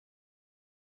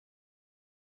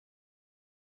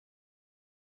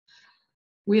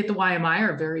We at the YMI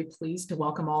are very pleased to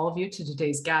welcome all of you to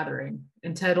today's gathering,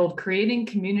 entitled Creating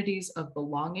Communities of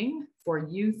Belonging for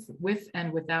Youth with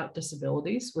and Without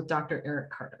Disabilities with Dr.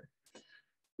 Eric Carter.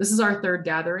 This is our third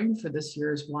gathering for this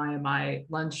year's YMI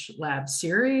Lunch Lab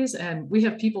series, and we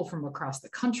have people from across the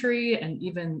country and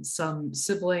even some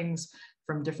siblings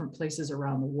from different places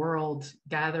around the world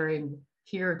gathering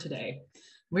here today.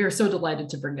 We are so delighted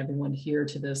to bring everyone here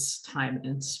to this time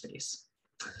and space.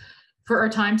 For our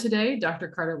time today, Dr.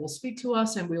 Carter will speak to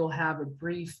us and we will have a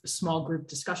brief small group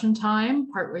discussion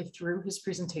time partway through his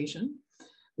presentation.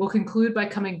 We'll conclude by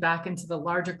coming back into the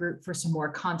larger group for some more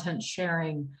content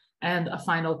sharing and a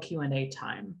final Q&A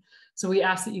time. So we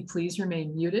ask that you please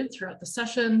remain muted throughout the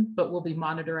session, but we'll be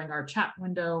monitoring our chat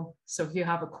window. So if you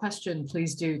have a question,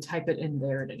 please do type it in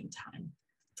there at any time.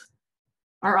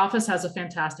 Our office has a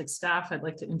fantastic staff. I'd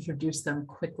like to introduce them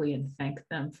quickly and thank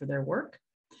them for their work.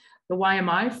 The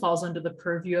YMI falls under the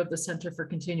purview of the Center for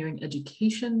Continuing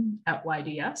Education at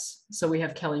YDS. So we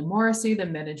have Kelly Morrissey, the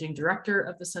Managing Director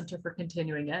of the Center for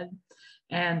Continuing Ed,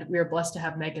 and we are blessed to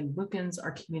have Megan Lukens,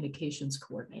 our Communications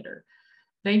Coordinator.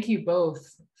 Thank you both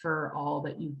for all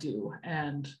that you do,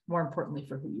 and more importantly,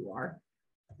 for who you are.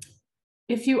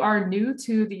 If you are new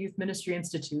to the Youth Ministry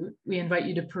Institute, we invite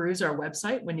you to peruse our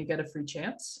website when you get a free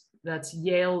chance. That's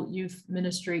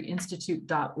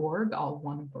yaleyouthministryinstitute.org, all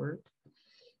one word.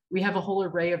 We have a whole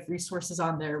array of resources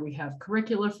on there. We have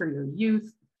curricula for your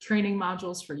youth, training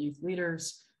modules for youth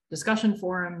leaders, discussion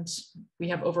forums. We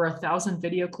have over 1,000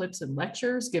 video clips and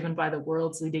lectures given by the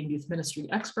world's leading youth ministry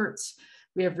experts.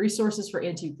 We have resources for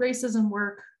anti-racism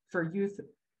work, for youth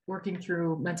working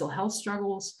through mental health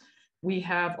struggles. We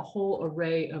have a whole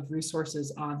array of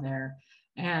resources on there,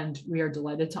 and we are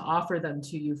delighted to offer them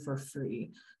to you for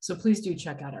free. So please do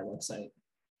check out our website.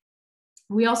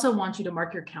 We also want you to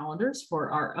mark your calendars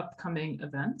for our upcoming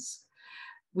events.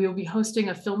 We will be hosting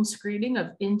a film screening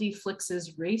of Indie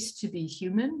Flix's Race to Be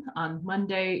Human on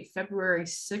Monday, February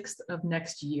 6th of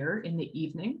next year in the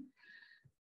evening.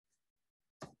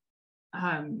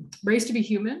 Race to Be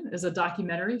Human is a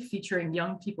documentary featuring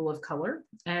young people of color,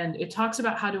 and it talks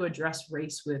about how to address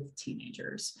race with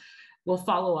teenagers. We'll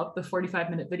follow up the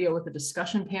 45-minute video with a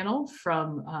discussion panel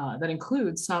from that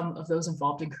includes some of those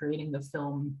involved in creating the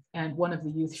film and one of the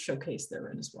youth showcased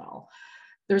therein as well.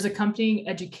 There's accompanying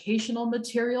educational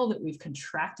material that we've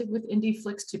contracted with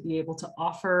IndieFlix to be able to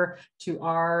offer to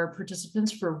our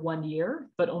participants for 1 year,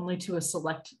 but only to a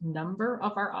select number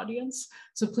of our audience.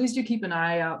 So please do keep an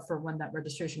eye out for when that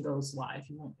registration goes live.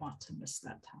 You won't want to miss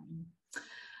that time.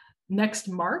 Next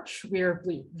March, we are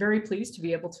very pleased to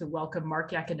be able to welcome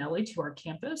Mark Yaconelli to our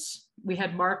campus. We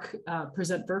had Mark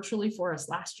present virtually for us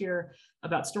last year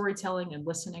about storytelling and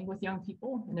listening with young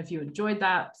people. And if you enjoyed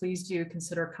that, please do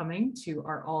consider coming to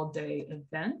our all-day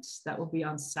event. That will be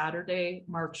on Saturday,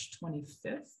 March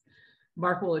 25th.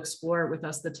 Mark will explore with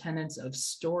us the tenets of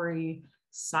story,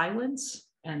 silence,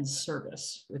 and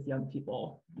service with young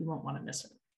people. You won't want to miss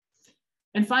it.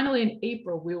 And finally, in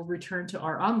April, we will return to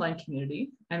our online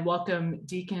community and welcome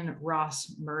Deacon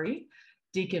Ross Murray.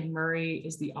 Deacon Murray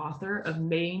is the author of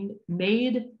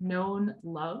Made Known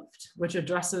Loved, which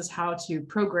addresses how to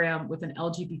program with an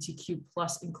LGBTQ+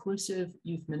 inclusive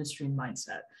youth ministry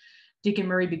mindset. Deacon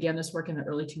Murray began this work in the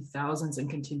early 2000s and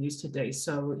continues today,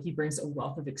 so he brings a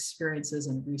wealth of experiences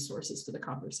and resources to the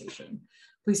conversation.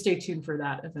 Please stay tuned for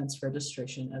that event's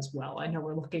registration as well. I know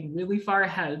we're looking really far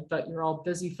ahead, but you're all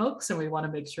busy folks and we want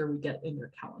to make sure we get in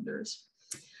your calendars.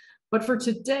 But for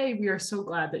today, we are so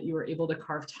glad that you were able to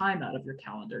carve time out of your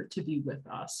calendar to be with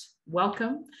us.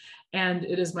 Welcome. And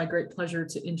it is my great pleasure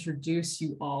to introduce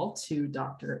you all to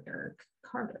Dr. Eric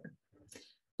Carter.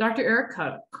 Dr. Eric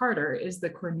Carter is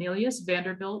the Cornelius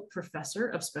Vanderbilt Professor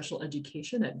of Special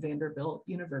Education at Vanderbilt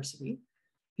University.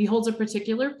 He holds a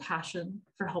particular passion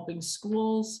for helping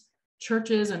schools,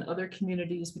 churches, and other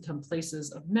communities become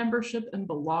places of membership and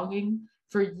belonging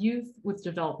for youth with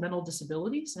developmental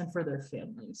disabilities and for their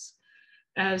families.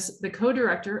 As the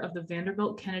co-director of the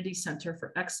Vanderbilt Kennedy Center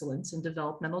for Excellence in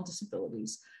Developmental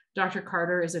Disabilities, Dr.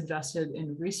 Carter is invested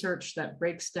in research that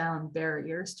breaks down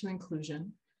barriers to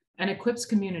inclusion and equips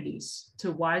communities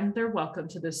to widen their welcome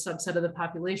to this subset of the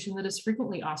population that is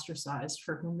frequently ostracized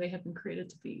for whom they have been created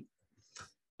to be.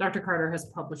 Dr. Carter has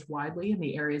published widely in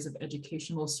the areas of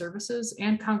educational services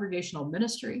and congregational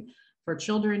ministry for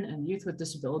children and youth with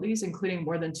disabilities, including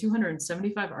more than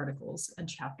 275 articles and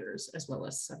chapters, as well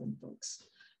as 7 books.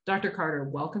 Dr. Carter,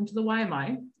 welcome to the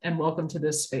YMI and welcome to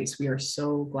this space. We are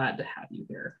so glad to have you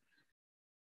here.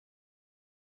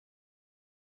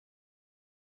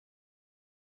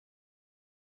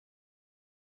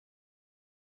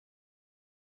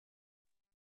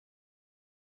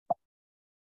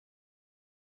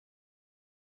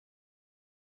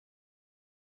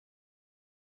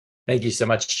 Thank you so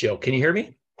much, Jill. Can you hear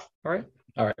me? All right.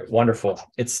 All right. Wonderful.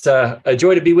 It's a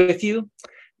joy to be with you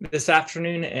this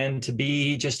afternoon and to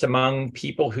be just among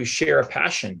people who share a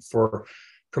passion for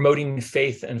promoting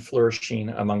faith and flourishing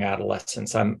among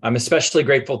adolescents. I'm especially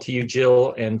grateful to you,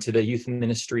 Jill, and to the Youth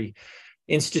Ministry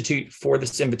Institute for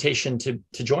this invitation to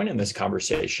join in this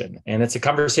conversation. And it's a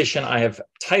conversation I have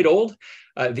titled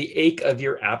The Ache of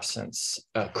Your Absence,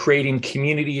 Creating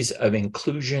Communities of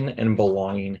Inclusion and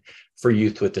Belonging for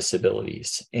Youth with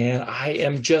Disabilities. And I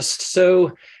am just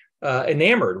so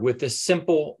enamored with this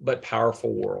simple but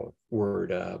powerful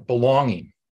word,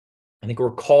 belonging. I think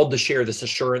we're called to share this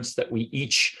assurance that we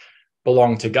each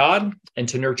belong to God and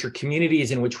to nurture communities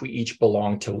in which we each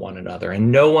belong to one another.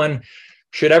 And no one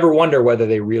should ever wonder whether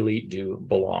they really do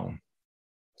belong.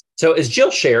 So as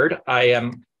Jill shared,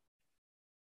 I'm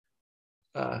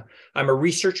a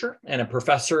researcher and a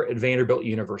professor at Vanderbilt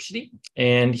University.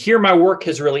 And here my work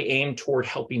has really aimed toward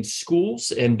helping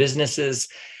schools and businesses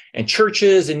and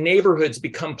churches and neighborhoods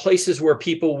become places where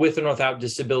people with and without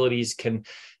disabilities can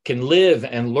live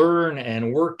and learn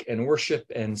and work and worship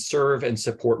and serve and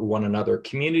support one another.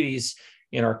 Communities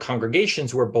in our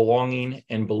congregations where belonging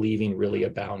and believing really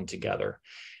abound together.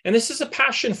 And this is a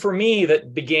passion for me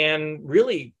that began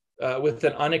really with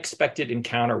an unexpected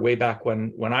encounter way back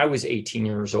when I was 18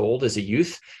 years old as a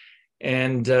youth.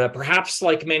 And perhaps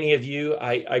like many of you,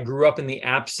 I grew up in the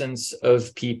absence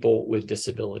of people with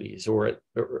disabilities, or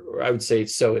I would say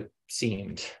so it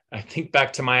seemed. I think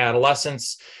back to my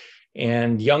adolescence,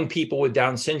 and young people with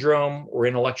Down syndrome or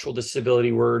intellectual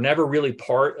disability were never really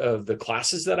part of the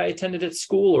classes that I attended at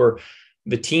school, or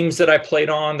the teams that I played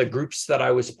on, the groups that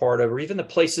I was part of, or even the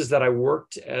places that I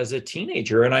worked as a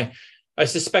teenager. And I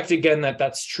suspect, again, that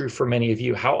that's true for many of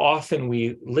you, how often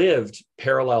we lived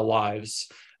parallel lives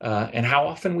and how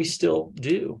often we still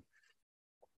do.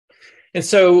 And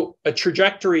so a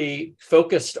trajectory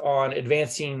focused on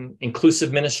advancing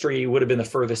inclusive ministry would have been the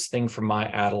furthest thing from my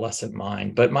adolescent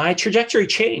mind. But my trajectory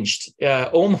changed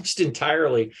almost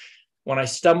entirely when I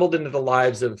stumbled into the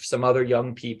lives of some other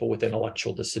young people with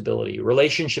intellectual disability,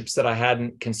 relationships that I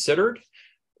hadn't considered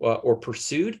or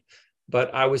pursued,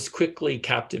 but I was quickly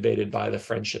captivated by the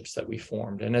friendships that we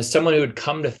formed. And as someone who had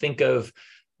come to think of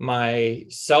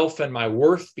myself and my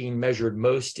worth being measured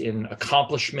most in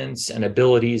accomplishments and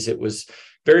abilities, it was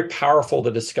very powerful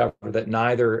to discover that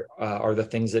neither are the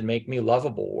things that make me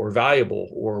lovable or valuable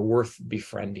or worth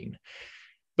befriending.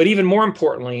 But even more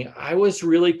importantly, I was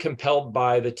really compelled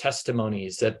by the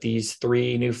testimonies that these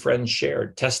three new friends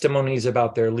shared, testimonies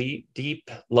about their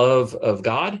deep love of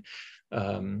God.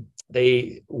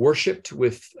 They worshiped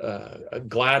with a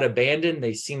glad abandon.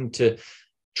 They seemed to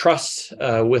trust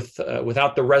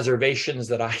without the reservations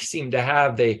that I seem to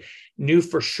have. They knew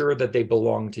for sure that they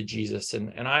belonged to Jesus.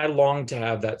 And I longed to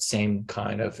have that same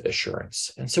kind of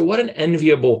assurance. And so what an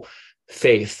enviable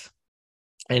faith.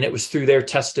 And it was through their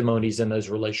testimonies and those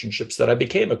relationships that I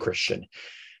became a Christian.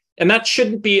 And that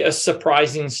shouldn't be a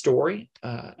surprising story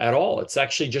at all. It's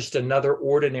actually just another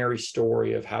ordinary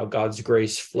story of how God's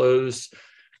grace flows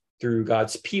through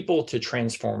God's people to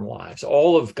transform lives,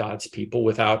 all of God's people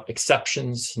without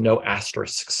exceptions, no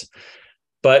asterisks.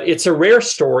 But it's a rare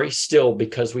story still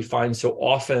because we find so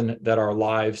often that our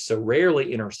lives so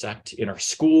rarely intersect in our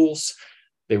schools.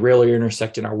 They rarely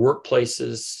intersect in our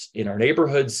workplaces, in our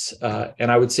neighborhoods,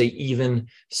 and I would say even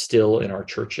still in our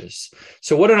churches.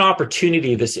 So what an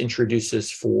opportunity this introduces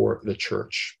for the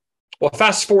church. Well,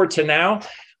 fast forward to now.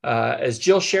 As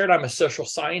Jill shared, I'm a social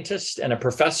scientist and a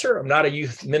professor. I'm not a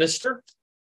youth minister,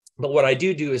 but what I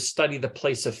do is study the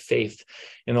place of faith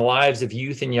in the lives of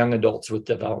youth and young adults with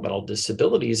developmental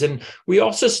disabilities. And we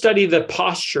also study the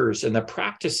postures and the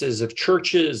practices of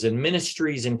churches and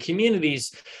ministries and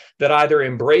communities that either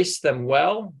embrace them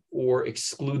well or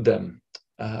exclude them.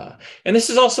 And this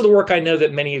is also the work I know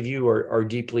that many of you are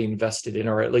deeply invested in,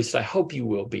 or at least I hope you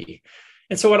will be.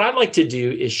 And so what I'd like to do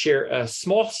is share a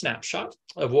small snapshot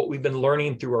of what we've been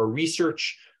learning through our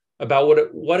research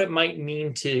about what it might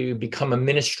mean to become a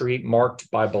ministry marked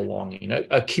by belonging,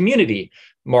 a community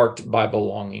marked by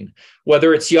belonging,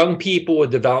 whether it's young people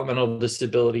with developmental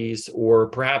disabilities or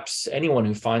perhaps anyone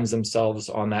who finds themselves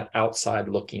on that outside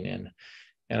looking in.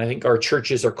 And I think our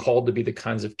churches are called to be the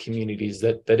kinds of communities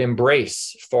that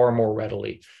embrace far more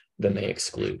readily than they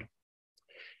exclude.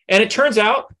 And it turns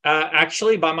out,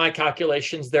 actually, by my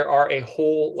calculations, there are a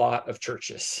whole lot of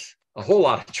churches,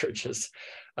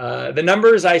 The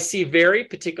numbers I see vary,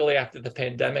 particularly after the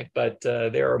pandemic, but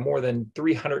there are more than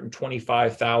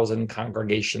 325,000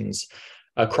 congregations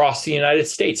across the United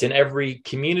States. In every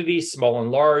community, small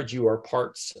and large, you are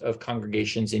parts of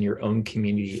congregations in your own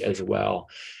community as well.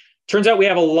 Turns out we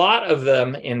have a lot of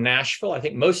them in Nashville. I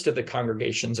think most of the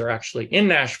congregations are actually in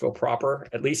Nashville proper,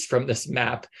 at least from this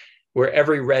map, where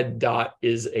every red dot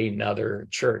is another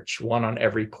church, one on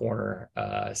every corner,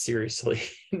 seriously,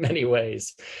 in many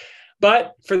ways.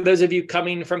 But for those of you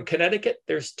coming from Connecticut,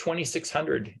 there's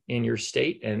 2,600 in your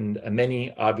state, and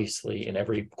many, obviously, in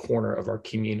every corner of our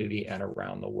community and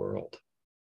around the world.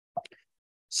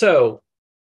 So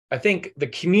I think the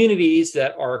communities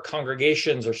that our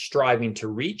congregations are striving to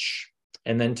reach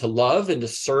and then to love and to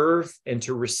serve and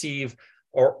to receive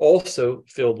are also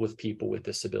filled with people with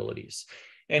disabilities.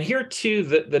 And here too,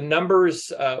 the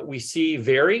numbers we see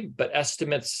vary, but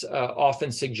estimates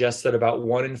often suggest that about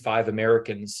 1 in 5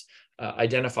 Americans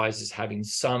identifies as having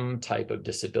some type of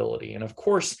disability. And of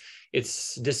course,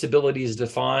 its disability is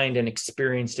defined and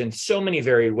experienced in so many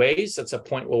varied ways. That's a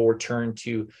point we'll return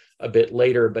to a bit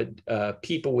later, but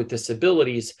people with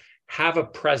disabilities have a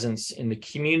presence in the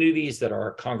communities that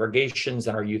our congregations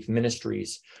and our youth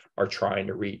ministries are trying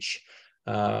to reach.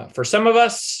 For some of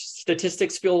us,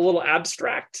 statistics feel a little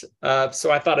abstract, so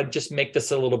I thought I'd just make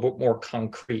this a little bit more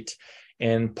concrete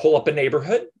and pull up a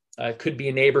neighborhood. It could be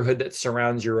a neighborhood that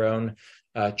surrounds your own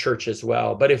church as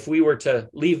well. But if we were to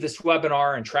leave this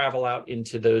webinar and travel out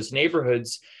into those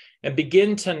neighborhoods and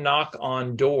begin to knock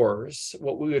on doors,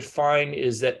 what we would find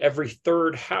is that every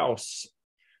third house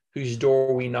whose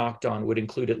door we knocked on would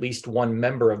include at least one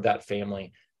member of that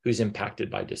family who's impacted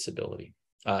by disability.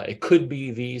 It could be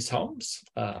these homes.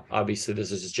 Obviously,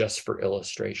 this is just for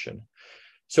illustration.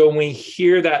 So when we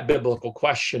hear that biblical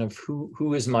question of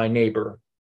who is my neighbor,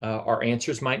 our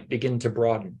answers might begin to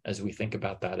broaden as we think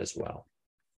about that as well.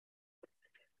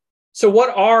 So what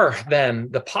are then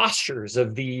the postures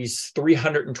of these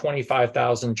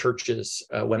 325,000 churches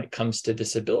when it comes to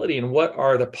disability? And what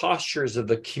are the postures of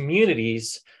the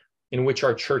communities in which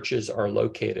our churches are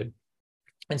located?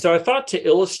 And so I thought to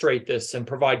illustrate this and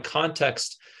provide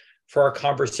context for our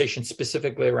conversation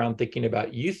specifically around thinking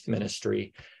about youth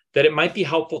ministry, that it might be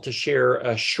helpful to share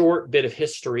a short bit of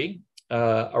history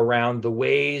around the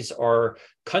ways our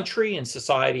country and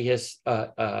society has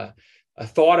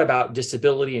thought about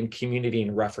disability and community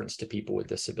in reference to people with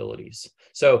disabilities.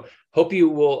 So hope you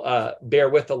will bear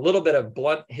with a little bit of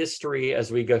blunt history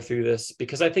as we go through this,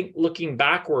 because I think looking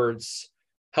backwards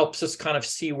helps us kind of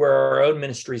see where our own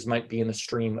ministries might be in the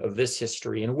stream of this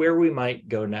history and where we might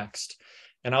go next.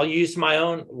 And I'll use my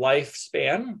own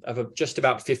lifespan of just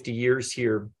about 50 years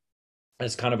here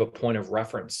as kind of a point of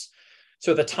reference.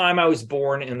 So at the time I was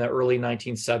born in the early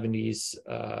 1970s,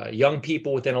 young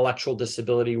people with intellectual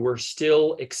disability were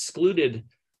still excluded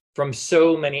from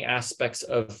so many aspects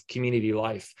of community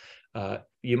life.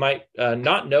 You might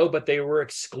not know, but they were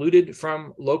excluded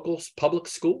from local public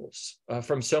schools,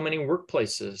 from so many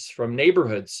workplaces, from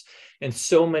neighborhoods, and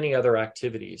so many other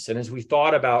activities. And as we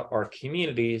thought about our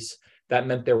communities, that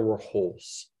meant there were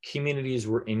holes. Communities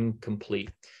were incomplete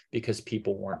because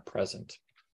people weren't present.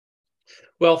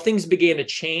 Well, things began to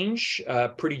change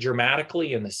pretty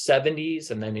dramatically in the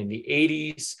 70s and then in the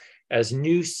 80s as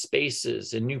new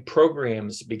spaces and new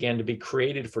programs began to be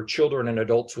created for children and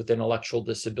adults with intellectual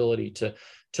disability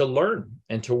to learn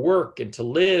and to work and to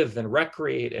live and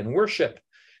recreate and worship.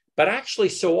 But actually,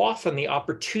 so often the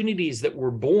opportunities that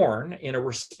were born in a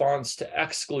response to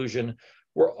exclusion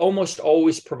were almost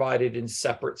always provided in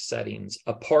separate settings,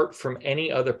 apart from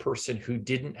any other person who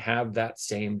didn't have that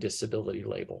same disability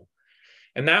label.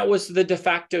 And that was the de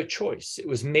facto choice. It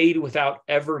was made without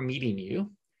ever meeting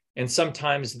you. And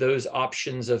sometimes those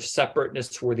options of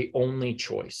separateness were the only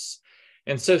choice.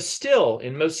 And so still,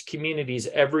 in most communities,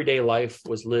 everyday life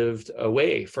was lived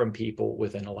away from people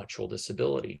with intellectual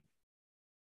disability.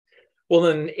 Well,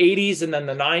 in the 80s and then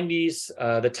the 90s,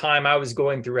 the time I was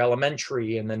going through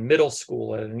elementary and then middle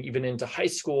school and even into high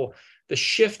school, the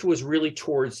shift was really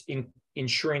towards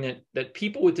ensuring that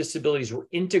people with disabilities were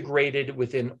integrated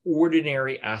within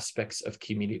ordinary aspects of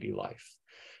community life.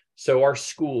 So our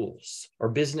schools, our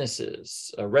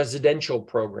businesses, residential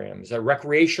programs,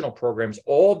 recreational programs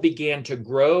all began to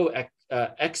grow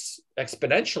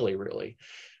exponentially, really.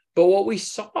 But what we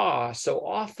saw so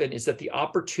often is that the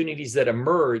opportunities that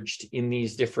emerged in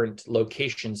these different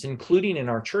locations, including in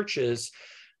our churches,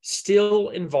 still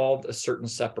involved a certain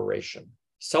separation.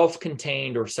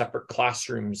 Self-contained or separate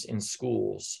classrooms in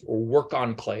schools, or work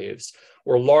enclaves,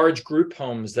 or large group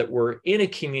homes that were in a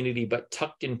community but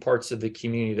tucked in parts of the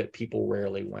community that people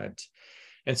rarely went.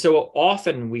 And so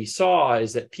often we saw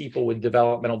is that people with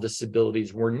developmental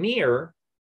disabilities were near,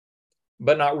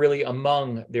 but not really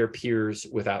among their peers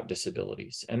without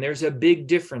disabilities. And there's a big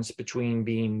difference between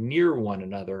being near one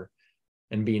another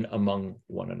and being among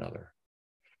one another.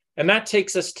 And that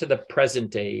takes us to the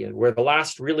present day, where the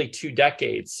last really 2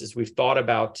 decades, as we've thought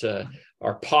about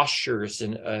our postures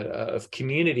of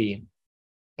community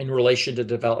in relation to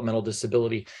developmental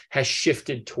disability, has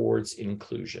shifted towards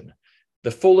inclusion.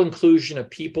 The full inclusion of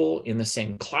people in the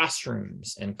same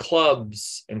classrooms and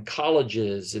clubs and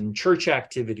colleges and church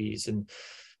activities and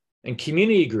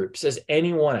community groups as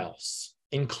anyone else.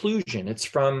 Inclusion, it's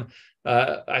from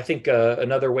I think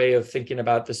another way of thinking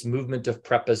about this movement of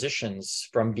prepositions,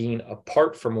 from being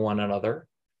apart from one another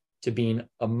to being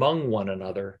among one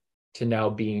another to now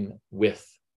being with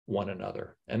one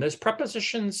another. And those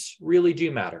prepositions really do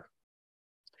matter.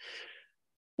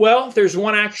 Well, there's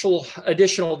one actual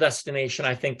additional destination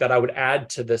I think that I would add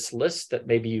to this list that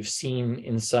maybe you've seen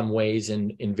in some ways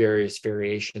in various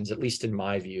variations, at least in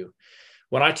my view.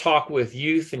 When I talk with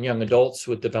youth and young adults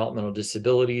with developmental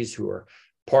disabilities who are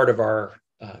part of our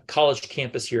college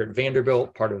campus here at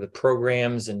Vanderbilt, part of the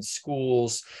programs and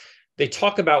schools, they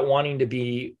talk about wanting to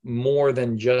be more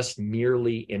than just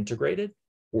merely integrated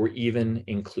or even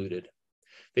included.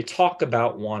 They talk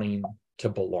about wanting to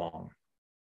belong.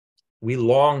 We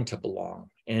long to belong.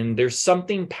 And there's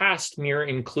something past mere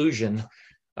inclusion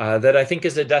that I think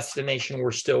is a destination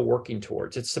we're still working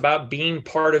towards. It's about being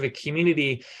part of a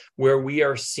community where we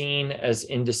are seen as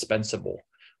indispensable,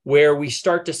 where we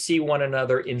start to see one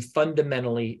another in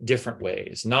fundamentally different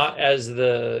ways, not as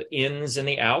the ins and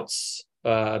the outs,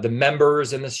 the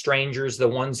members and the strangers, the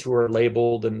ones who are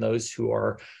labeled and those who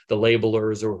are the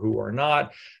labelers or who are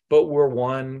not, but we're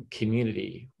one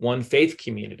community, one faith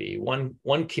community,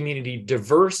 one community,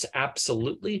 diverse,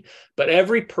 absolutely, but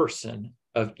every person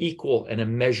of equal and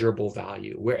immeasurable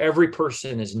value, where every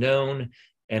person is known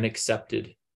and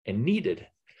accepted and needed.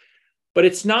 But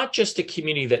it's not just a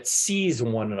community that sees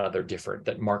one another different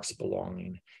that marks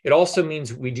belonging. It also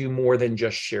means we do more than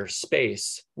just share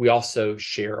space. We also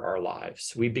share our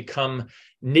lives. We become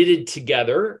knitted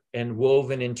together and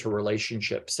woven into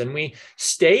relationships. And we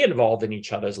stay involved in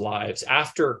each other's lives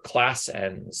after class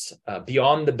ends,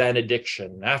 beyond the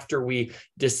benediction, after we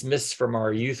dismiss from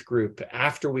our youth group,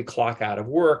 after we clock out of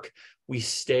work. We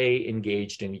stay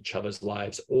engaged in each other's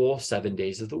lives all 7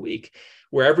 days of the week,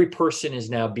 where every person is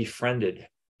now befriended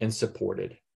and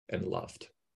supported and loved.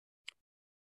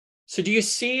 So do you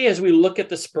see, as we look at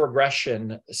this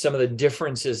progression, some of the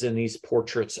differences in these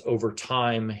portraits over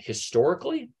time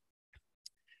historically?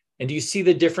 And do you see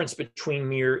the difference between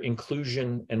mere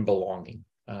inclusion and belonging?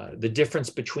 The difference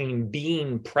between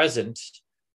being present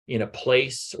in a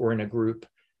place or in a group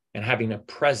and having a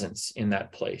presence in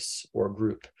that place or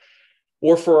group?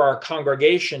 Or for our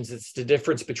congregations, it's the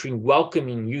difference between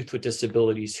welcoming youth with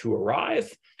disabilities who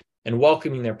arrive and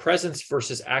welcoming their presence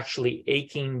versus actually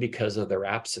aching because of their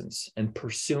absence and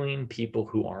pursuing people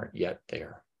who aren't yet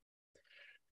there.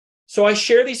 So I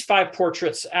share these 5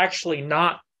 portraits actually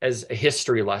not as a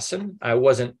history lesson. I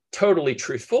wasn't totally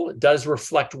truthful. It does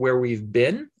reflect where we've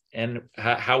been and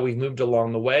how we've moved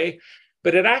along the way.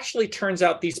 But it actually turns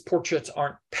out these portraits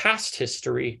aren't past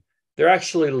history. They're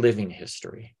actually living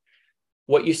history.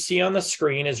 What you see on the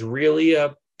screen is really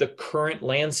the current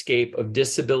landscape of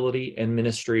disability and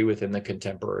ministry within the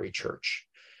contemporary church.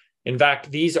 In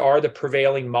fact, these are the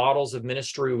prevailing models of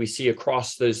ministry we see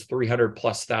across those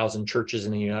 300,000+ churches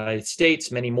in the United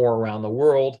States, many more around the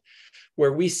world,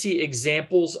 where we see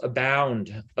examples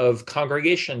abound of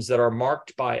congregations that are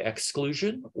marked by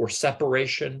exclusion or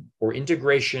separation or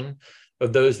integration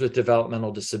of those with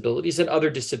developmental disabilities and other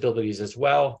disabilities as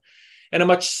well, and a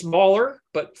much smaller,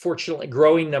 but fortunately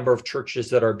growing number of churches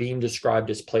that are being described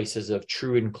as places of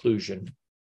true inclusion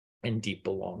and deep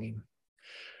belonging.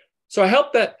 So I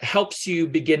hope that helps you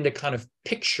begin to kind of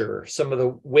picture some of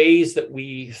the ways that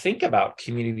we think about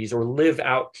communities or live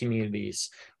out communities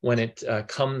when it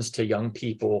comes to young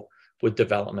people with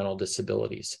developmental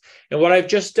disabilities. And what I've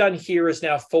just done here is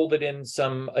now folded in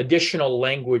some additional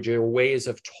language or ways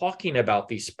of talking about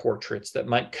these portraits that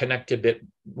might connect a bit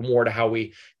more to how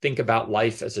we think about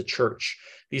life as a church.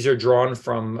 These are drawn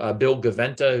from Bill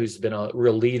Gaventa, who's been a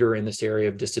real leader in this area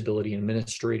of disability and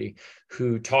ministry,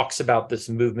 who talks about this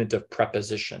movement of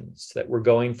prepositions, that we're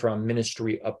going from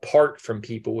ministry apart from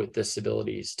people with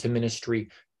disabilities to ministry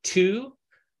to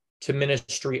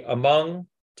ministry among,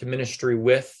 to ministry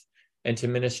with, and to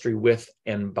ministry with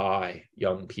and by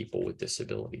young people with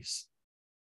disabilities.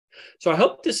 So I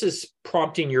hope this is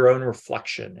prompting your own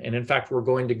reflection. And in fact, we're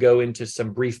going to go into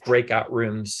some brief breakout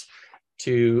rooms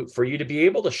for you to be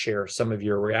able to share some of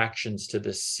your reactions to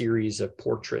this series of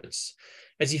portraits.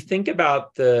 As you think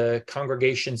about the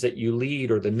congregations that you lead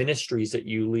or the ministries that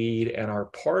you lead and are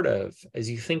part of, as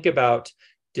you think about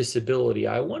disability,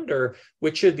 I wonder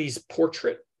which of these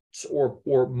portrait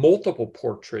or multiple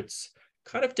portraits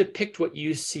kind of depict what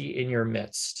you see in your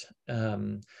midst.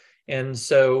 And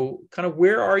so kind of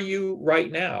where are you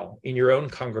right now in your own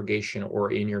congregation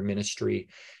or in your ministry?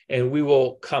 And we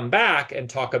will come back and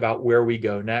talk about where we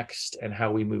go next and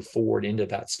how we move forward into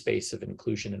that space of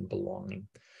inclusion and belonging.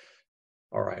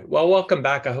 All right, well, welcome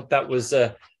back. I hope that was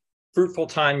a fruitful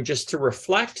time just to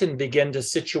reflect and begin to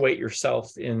situate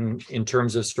yourself in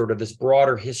terms of sort of this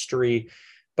broader history,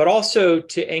 but also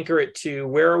to anchor it to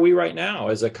where are we right now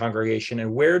as a congregation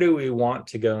and where do we want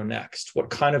to go next? What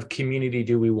kind of community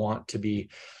do we want to be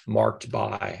marked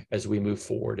by as we move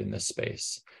forward in this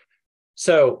space?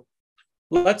 So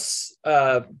let's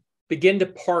begin to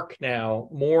park now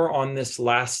more on this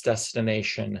last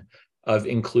destination of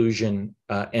inclusion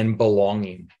and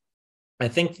belonging. I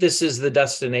think this is the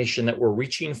destination that we're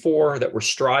reaching for, that we're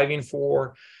striving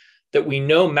for, that we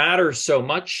know matters so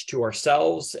much to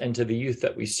ourselves and to the youth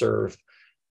that we serve.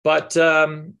 But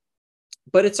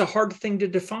it's a hard thing to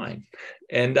define.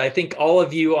 And I think all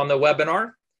of you on the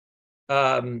webinar,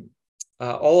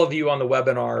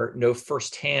 know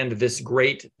firsthand this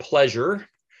great pleasure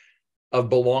of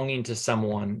belonging to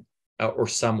someone or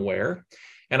somewhere.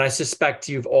 And I suspect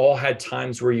you've all had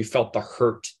times where you felt the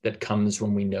hurt that comes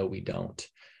when we know we don't.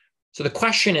 So the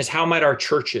question is, how might our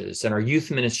churches and our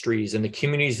youth ministries and the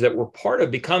communities that we're part of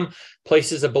become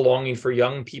places of belonging for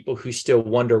young people who still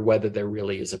wonder whether there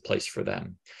really is a place for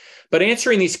them? But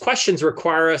answering these questions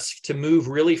require us to move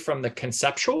really from the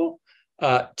conceptual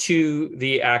to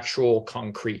the actual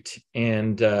concrete.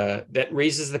 And that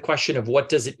raises the question of what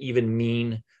does it even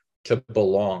mean to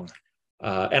belong?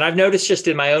 And I've noticed just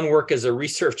in my own work as a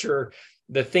researcher,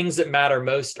 the things that matter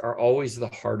most are always the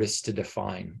hardest to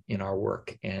define in our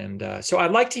work. And so I'd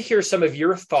like to hear some of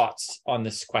your thoughts on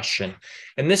this question.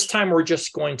 And this time we're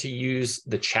just going to use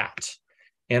the chat.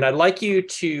 And I'd like you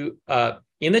to,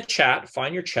 in the chat,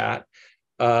 find your chat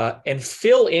and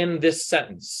fill in this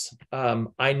sentence.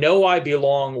 I know I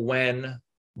belong when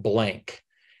blank.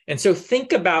 And so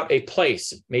think about a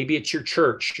place, maybe it's your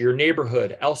church, your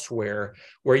neighborhood, elsewhere,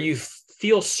 where you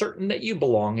feel certain that you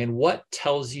belong and what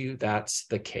tells you that's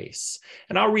the case.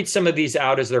 And I'll read some of these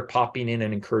out as they're popping in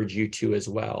and encourage you to as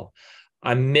well.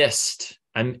 I'm missed.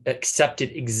 I'm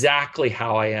accepted exactly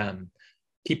how I am.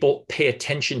 People pay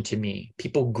attention to me.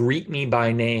 People greet me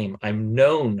by name. I'm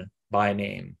known by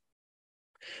name.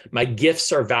 My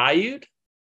gifts are valued,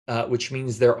 which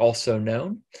means they're also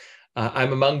known.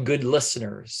 I'm among good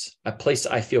listeners, a place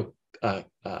I feel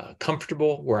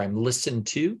comfortable, where I'm listened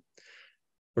to,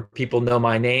 where people know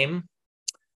my name.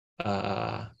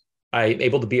 I'm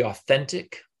able to be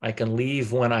authentic. I can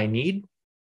leave when I need.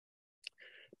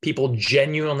 People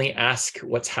genuinely ask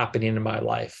what's happening in my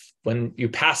life. When you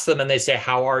pass them and they say,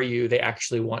 how are you? They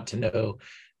actually want to know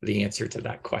the answer to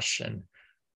that question.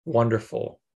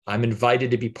 Wonderful. I'm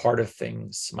invited to be part of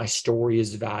things. My story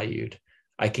is valued.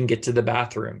 I can get to the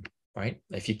bathroom, right?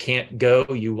 If you can't go,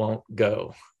 you won't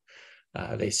go.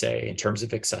 They say, in terms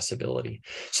of accessibility.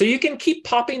 So you can keep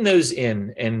popping those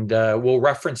in, and we'll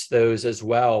reference those as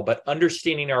well. But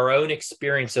understanding our own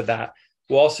experience of that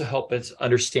will also help us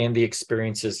understand the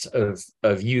experiences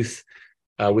of youth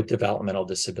with developmental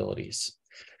disabilities.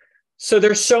 So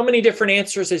there's so many different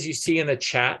answers, as you see in the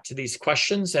chat, to these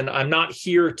questions, and I'm not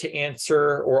here to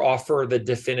answer or offer the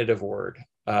definitive word.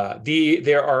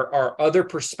 There are other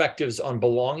perspectives on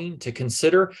belonging to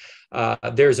consider.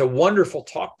 There's a wonderful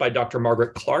talk by Dr.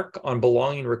 Margaret Clark on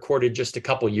belonging recorded just a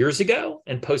couple years ago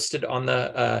and posted on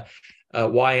the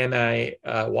YMI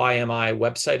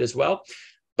website as well.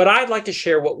 But I'd like to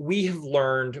share what we have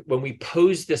learned when we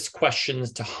pose this question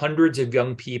to hundreds of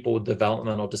young people with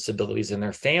developmental disabilities and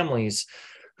their families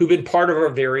who've been part of our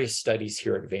various studies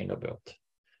here at Vanderbilt.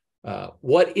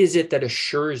 What is it that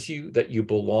assures you that you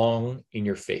belong in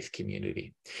your faith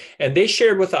community? And they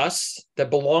shared with us that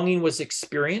belonging was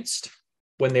experienced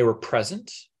when they were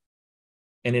present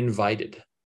and invited,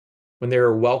 when they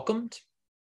were welcomed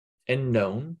and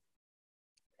known,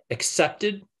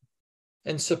 accepted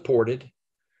and supported,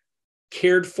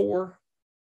 cared for,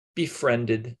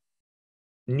 befriended,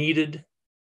 needed,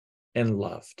 and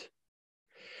loved.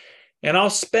 And I'll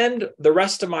spend the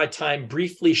rest of my time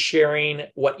briefly sharing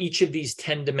what each of these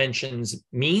 10 dimensions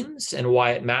means and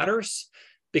why it matters,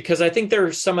 because I think there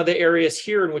are some of the areas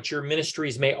here in which your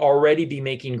ministries may already be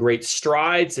making great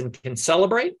strides and can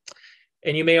celebrate.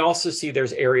 And you may also see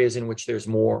there's areas in which there's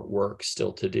more work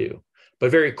still to do.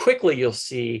 But very quickly, you'll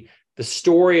see the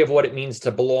story of what it means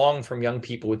to belong from young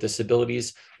people with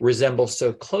disabilities resembles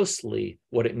so closely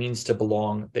what it means to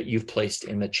belong that you've placed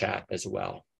in the chat as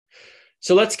well.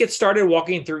 So let's get started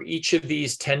walking through each of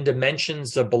these 10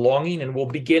 dimensions of belonging, and we'll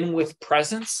begin with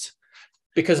presence,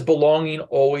 because belonging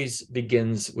always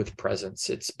begins with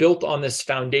presence. It's built on this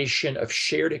foundation of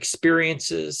shared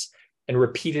experiences and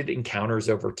repeated encounters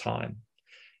over time.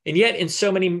 And yet, in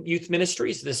so many youth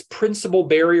ministries, this principal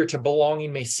barrier to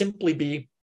belonging may simply be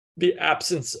the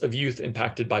absence of youth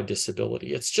impacted by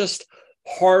disability. It's just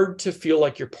hard to feel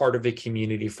like you're part of a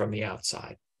community from the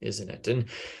outside, isn't it? And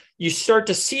you start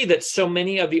to see that so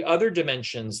many of the other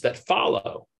dimensions that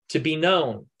follow, to be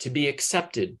known, to be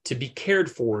accepted, to be cared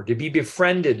for, to be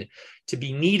befriended, to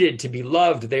be needed, to be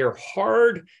loved, they are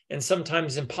hard and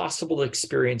sometimes impossible to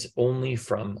experience only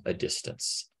from a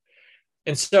distance.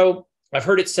 And so I've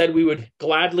heard it said we would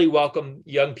gladly welcome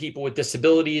young people with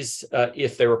disabilities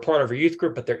if they were part of our youth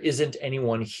group, but there isn't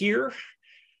anyone here.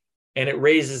 And it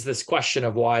raises this question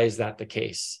of why is that the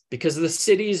case? Because the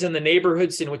cities and the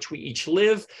neighborhoods in which we each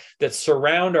live that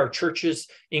surround our churches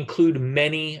include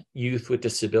many youth with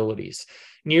disabilities.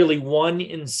 Nearly 1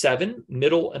 in 7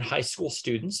 middle and high school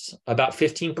students, about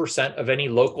 15% of any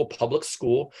local public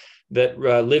school that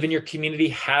live in your community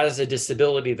has a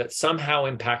disability that somehow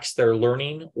impacts their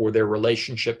learning or their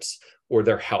relationships or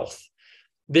their health.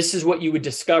 This is what you would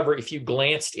discover if you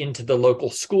glanced into the local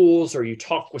schools or you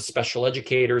talked with special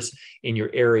educators in your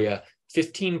area.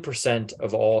 15%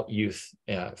 of all youth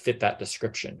fit that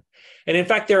description. And in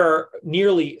fact, there are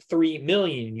nearly 3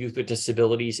 million youth with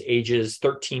disabilities ages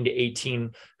 13 to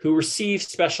 18 who receive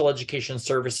special education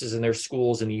services in their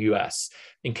schools in the US.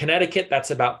 In Connecticut,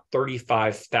 that's about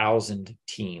 35,000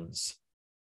 teens.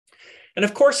 And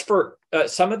of course, for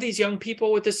some of these young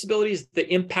people with disabilities,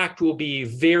 the impact will be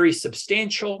very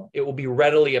substantial. It will be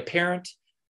readily apparent.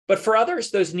 But for others,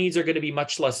 those needs are going to be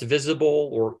much less visible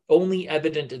or only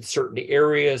evident in certain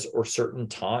areas or certain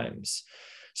times.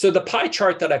 So the pie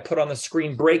chart that I put on the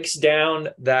screen breaks down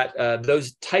that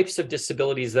those types of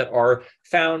disabilities that are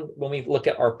found when we look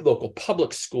at our local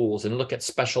public schools and look at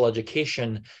special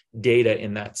education data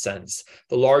in that sense.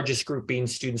 The largest group being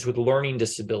students with learning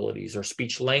disabilities or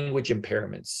speech language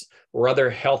impairments or other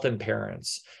health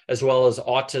impairments, as well as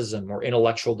autism or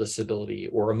intellectual disability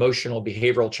or emotional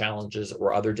behavioral challenges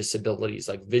or other disabilities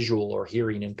like visual or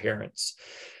hearing impairments.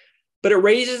 But it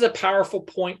raises a powerful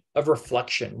point of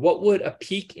reflection. What would a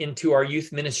peek into our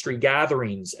youth ministry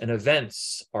gatherings and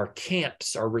events, our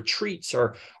camps, our retreats,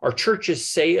 our churches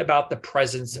say about the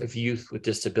presence of youth with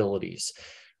disabilities?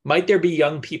 Might there be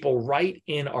young people right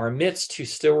in our midst who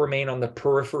still remain on the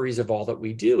peripheries of all that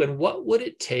we do? And what would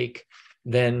it take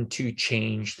then to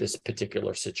change this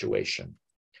particular situation?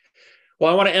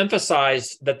 Well, I want to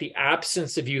emphasize that the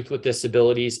absence of youth with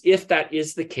disabilities, if that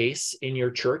is the case in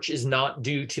your church, is not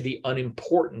due to the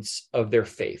unimportance of their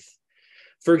faith.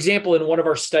 For example, in one of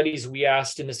our studies, we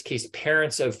asked, in this case,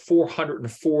 parents of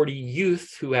 440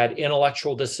 youth who had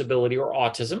intellectual disability or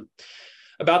autism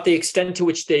about the extent to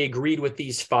which they agreed with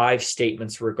these 5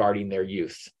 statements regarding their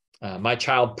youth. My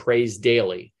child prays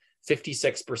daily.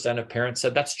 56% of parents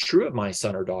said that's true of my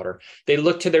son or daughter. They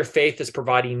look to their faith as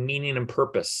providing meaning and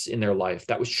purpose in their life.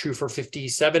 That was true for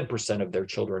 57% of their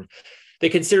children. They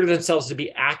consider themselves to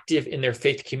be active in their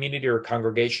faith community or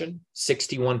congregation.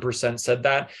 61% said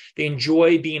that. They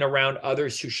enjoy being around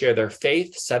others who share their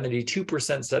faith.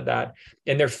 72% said that.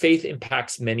 And their faith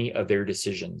impacts many of their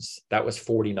decisions. That was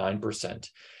 49%.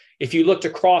 If you looked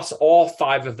across all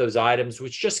 5 of those items,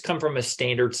 which just come from a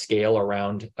standard scale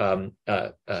around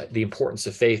the importance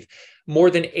of faith,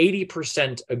 more than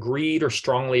 80% agreed or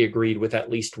strongly agreed with at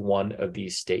least one of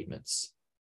these statements.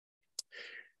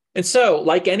 And so,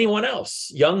 like anyone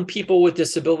else, young people with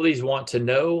disabilities want to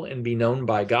know and be known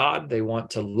by God. They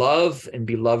want to love and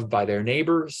be loved by their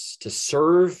neighbors, to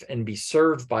serve and be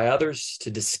served by others, to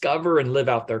discover and live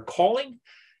out their calling.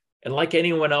 And like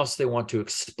anyone else, they want to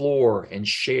explore and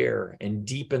share and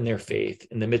deepen their faith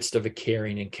in the midst of a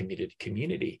caring and committed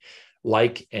community,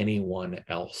 like anyone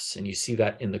else. And you see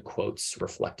that in the quotes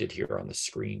reflected here on the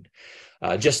screen.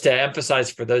 Just to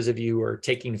emphasize for those of you who are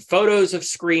taking photos of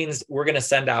screens, we're going to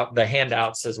send out the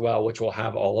handouts as well, which will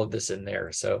have all of this in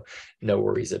there. So no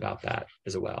worries about that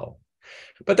as well.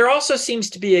 But there also seems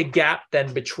to be a gap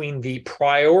then between the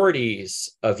priorities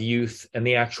of youth and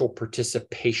the actual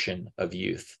participation of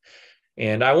youth.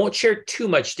 And I won't share too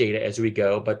much data as we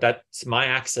go, but that's my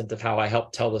accent of how I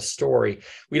help tell the story.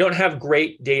 We don't have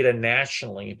great data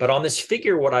nationally, but on this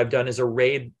figure, what I've done is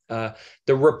arrayed the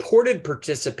reported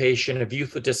participation of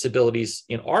youth with disabilities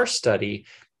in our study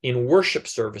in worship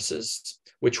services,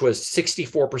 which was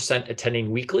 64% attending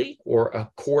weekly or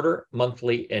a quarter,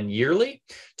 monthly, and yearly.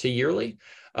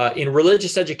 In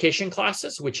religious education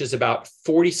classes, which is about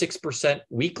 46%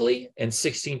 weekly and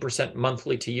 16%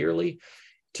 monthly to yearly,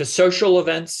 to social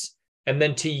events, and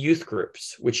then to youth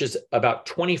groups, which is about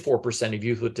 24% of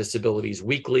youth with disabilities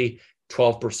weekly,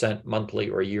 12% monthly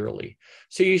or yearly.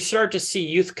 So you start to see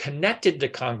youth connected to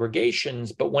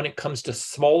congregations, but when it comes to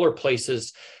smaller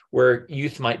places where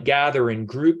youth might gather in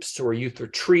groups or youth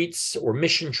retreats or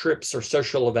mission trips or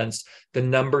social events, the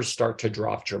numbers start to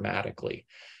drop dramatically.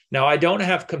 Now, I don't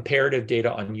have comparative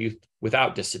data on youth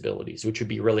without disabilities, which would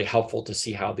be really helpful to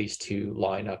see how these two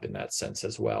line up in that sense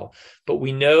as well. But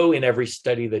we know in every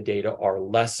study the data are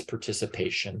less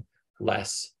participation,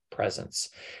 less presence.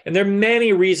 And there are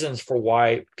many reasons for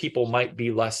why people might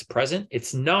be less present.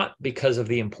 It's not because of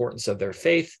the importance of their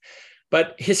faith,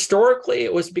 but historically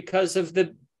it was because of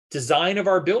the design of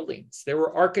our buildings. There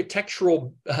were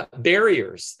architectural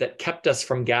barriers that kept us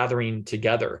from gathering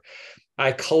together.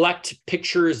 I collect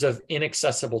pictures of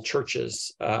inaccessible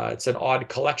churches. It's an odd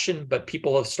collection, but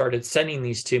people have started sending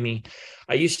these to me.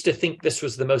 I used to think this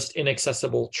was the most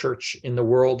inaccessible church in the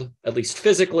world, at least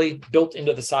physically, built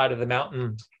into the side of the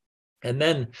mountain. And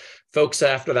then folks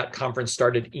after that conference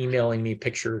started emailing me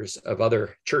pictures of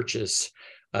other churches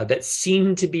that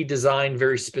seemed to be designed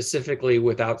very specifically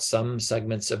without some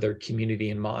segments of their community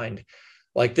in mind.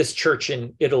 Like this church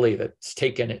in Italy that's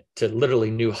taken it to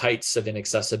literally new heights of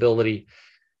inaccessibility.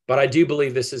 But I do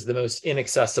believe this is the most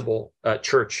inaccessible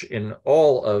church in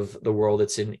all of the world.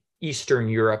 It's in Eastern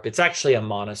Europe. It's actually a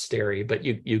monastery, but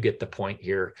you get the point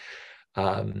here.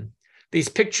 These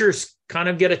pictures kind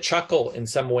of get a chuckle in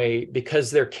some way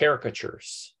because they're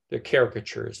caricatures. They're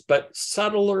caricatures, but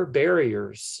subtler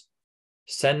barriers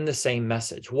send the same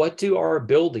message. What do our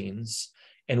buildings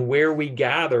and where we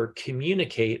gather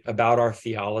communicate about our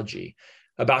theology,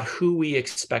 about who we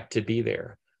expect to be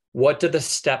there? What do the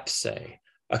steps say?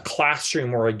 A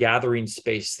classroom or a gathering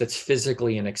space that's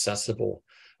physically inaccessible,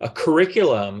 a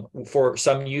curriculum for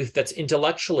some youth that's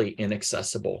intellectually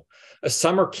inaccessible, a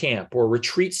summer camp or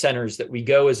retreat centers that we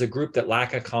go as a group that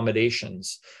lack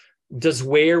accommodations. Does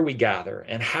where we gather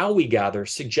and how we gather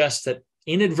suggest that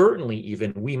inadvertently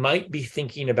even we might be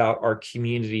thinking about our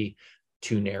community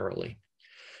too narrowly?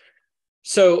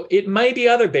 So it may be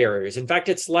other barriers. In fact,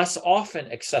 it's less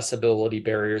often accessibility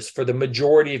barriers for the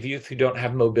majority of youth who don't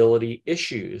have mobility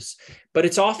issues, but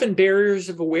it's often barriers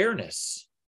of awareness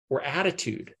or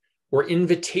attitude or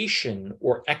invitation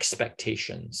or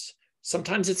expectations.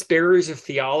 Sometimes it's barriers of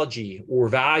theology or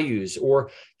values or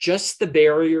just the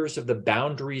barriers of the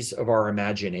boundaries of our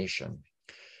imagination.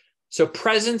 So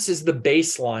presence is the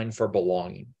baseline for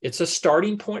belonging. It's a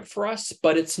starting point for us,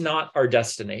 but it's not our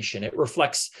destination. It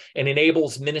reflects and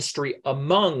enables ministry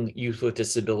among youth with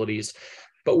disabilities,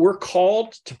 but we're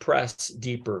called to press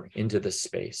deeper into this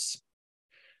space.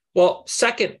 Well,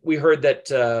 second, we heard that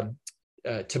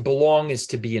to belong is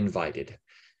to be invited.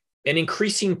 And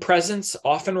increasing presence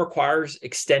often requires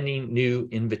extending new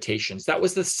invitations. That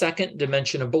was the second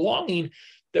dimension of belonging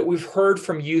that we've heard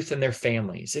from youth and their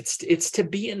families. It's to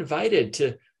be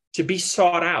invited, to be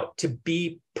sought out, to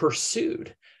be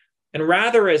pursued. And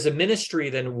rather as a ministry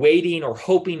than waiting or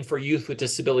hoping for youth with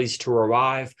disabilities to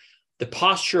arrive, the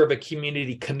posture of a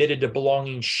community committed to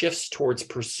belonging shifts towards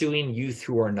pursuing youth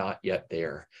who are not yet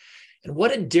there. And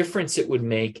what a difference it would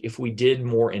make if we did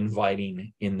more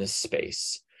inviting in this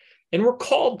space. And we're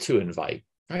called to invite,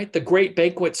 right? The great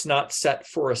banquet's not set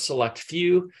for a select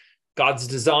few. God's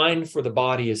design for the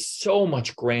body is so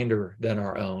much grander than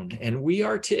our own. And we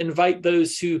are to invite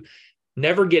those who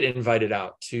never get invited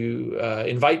out, to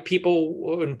invite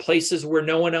people in places where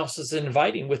no one else is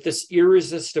inviting with this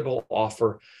irresistible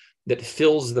offer that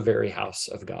fills the very house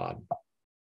of God.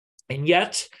 And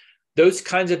yet, those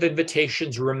kinds of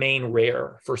invitations remain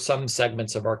rare for some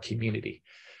segments of our community.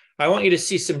 I want you to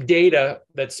see some data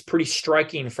that's pretty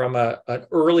striking from an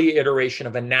early iteration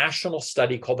of a national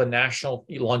study called the National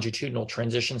Longitudinal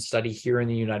Transition Study here in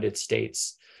the United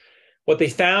States. What they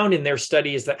found in their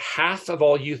study is that half of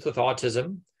all youth with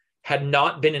autism had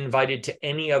not been invited to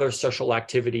any other social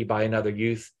activity by another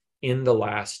youth in the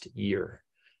last year.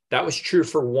 That was true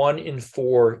for 1 in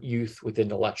 4 youth with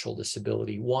intellectual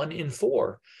disability, 1 in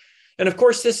 4. And of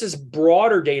course, this is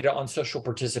broader data on social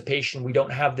participation. We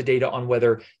don't have the data on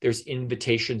whether there's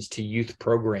invitations to youth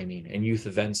programming and youth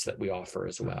events that we offer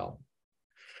as well.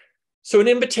 So an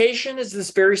invitation is this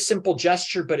very simple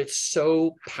gesture, but it's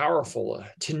so powerful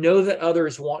to know that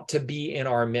others want to be in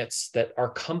our midst, that our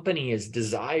company is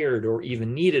desired or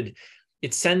even needed.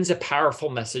 It sends a powerful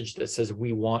message that says,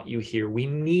 we want you here. We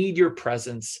need your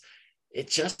presence. It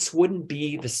just wouldn't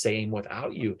be the same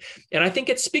without you. And I think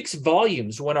it speaks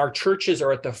volumes when our churches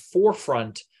are at the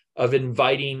forefront of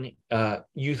inviting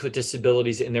youth with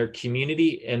disabilities in their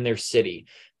community and their city,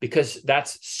 because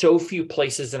that's so few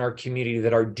places in our community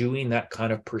that are doing that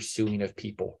kind of pursuing of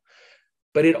people.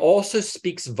 But it also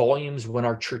speaks volumes when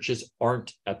our churches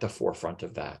aren't at the forefront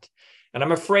of that. And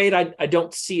I'm afraid I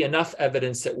don't see enough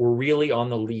evidence that we're really on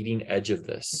the leading edge of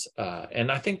this.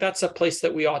 And I think that's a place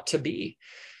that we ought to be.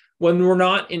 When we're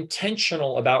not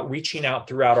intentional about reaching out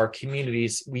throughout our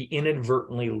communities, we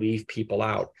inadvertently leave people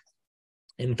out.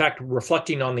 In fact,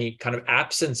 reflecting on the kind of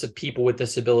absence of people with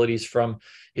disabilities from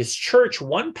his church,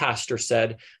 one pastor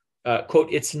said, quote,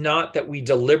 "It's not that we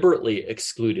deliberately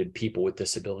excluded people with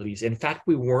disabilities. In fact,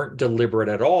 we weren't deliberate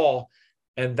at all,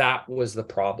 and that was the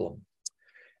problem."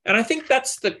 And I think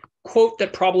that's the quote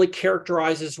that probably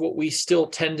characterizes what we still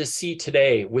tend to see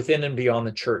today within and beyond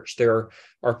the church. There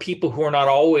are people who are not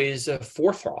always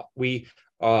forethought. We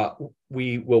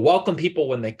will welcome people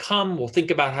when they come. We'll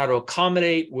think about how to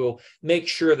accommodate. We'll make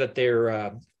sure that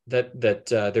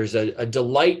there's a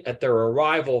delight at their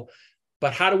arrival.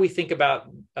 But how do we think about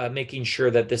making sure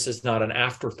that this is not an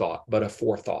afterthought, but a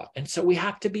forethought? And so we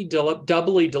have to be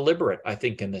doubly deliberate, I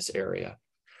think, in this area.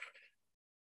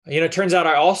 It turns out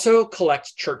I also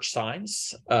collect church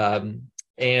signs.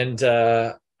 And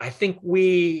I think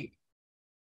we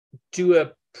do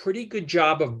a pretty good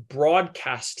job of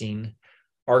broadcasting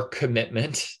our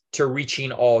commitment to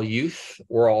reaching all youth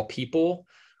or all people,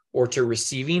 or to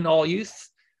receiving all youth.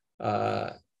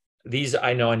 These,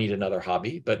 I know I need another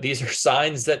hobby, but these are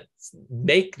signs that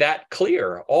make that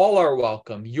clear. All are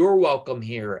welcome. You're welcome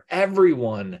here.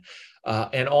 Everyone,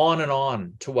 and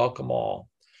on to welcome all.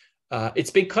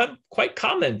 It's become quite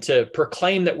common to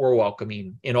proclaim that we're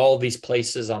welcoming in all these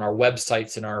places on our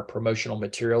websites and our promotional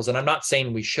materials. And I'm not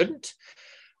saying we shouldn't.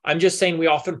 I'm just saying we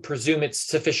often presume it's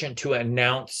sufficient to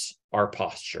announce our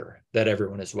posture, that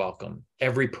everyone is welcome,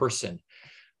 every person.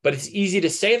 But it's easy to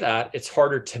say that. It's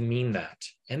harder to mean that.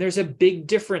 And there's a big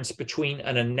difference between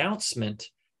an announcement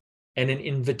and an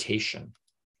invitation,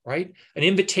 right? An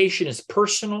invitation is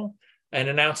personal, an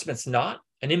announcement's not.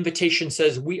 An invitation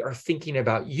says, we are thinking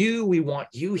about you. We want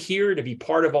you here to be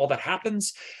part of all that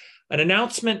happens. An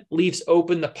announcement leaves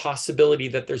open the possibility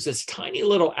that there's this tiny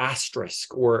little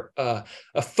asterisk or a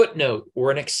footnote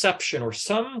or an exception or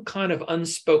some kind of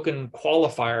unspoken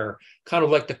qualifier, kind of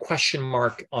like the question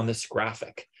mark on this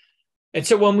graphic. And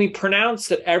so when we pronounce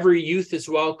that every youth is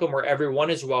welcome or everyone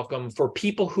is welcome, for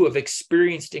people who have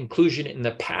experienced inclusion in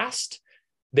the past,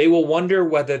 they will wonder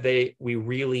whether we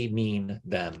really mean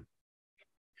them.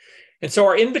 And so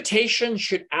our invitations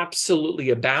should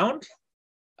absolutely abound.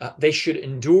 They should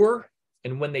endure.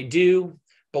 And when they do,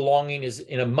 belonging is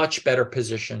in a much better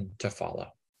position to follow.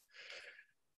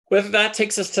 But that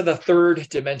takes us to the third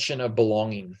dimension of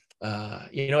belonging.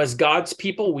 As God's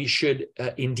people, we should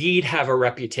indeed have a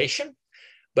reputation,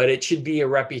 but it should be a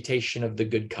reputation of the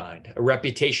good kind, a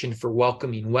reputation for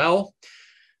welcoming well,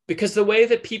 because the way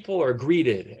that people are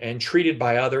greeted and treated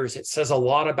by others, it says a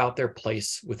lot about their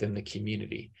place within the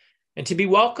community. And to be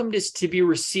welcomed is to be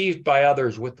received by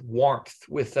others with warmth,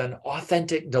 with an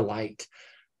authentic delight.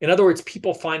 In other words,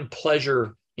 people find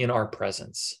pleasure in our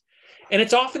presence. And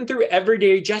it's often through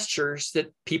everyday gestures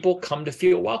that people come to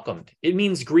feel welcomed. It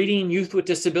means greeting youth with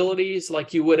disabilities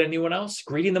like you would anyone else,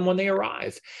 greeting them when they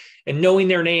arrive, and knowing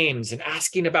their names and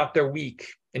asking about their week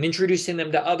and introducing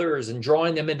them to others and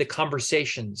drawing them into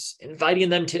conversations, inviting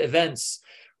them to events,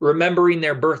 remembering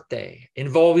their birthday,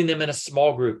 involving them in a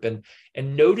small group,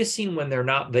 and noticing when they're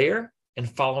not there and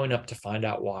following up to find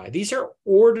out why. These are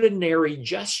ordinary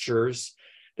gestures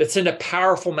that send a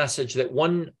powerful message that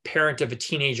one parent of a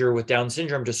teenager with Down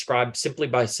syndrome described simply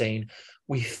by saying,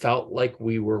 "We felt like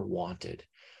we were wanted."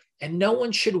 And no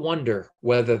one should wonder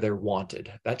whether they're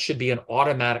wanted. That should be an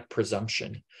automatic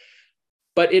presumption.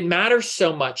 But it matters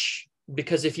so much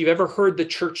because if you've ever heard the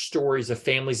church stories of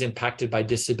families impacted by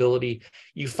disability,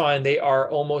 you find they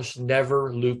are almost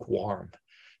never lukewarm.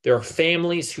 There are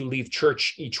families who leave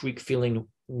church each week feeling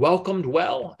welcomed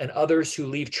well, and others who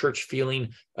leave church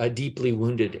feeling deeply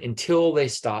wounded until they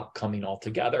stop coming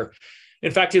altogether.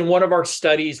 In fact, in one of our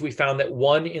studies, we found that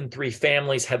 1 in 3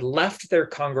 families had left their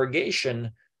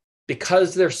congregation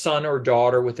because their son or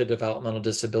daughter with a developmental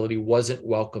disability wasn't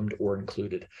welcomed or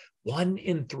included. 1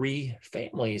 in 3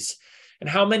 families. And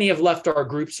how many have left our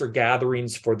groups or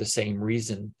gatherings for the same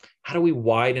reason? How do we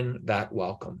widen that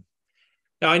welcome?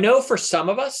 Now, I know for some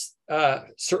of us,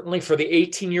 certainly for the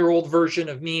 18-year-old version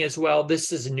of me as well,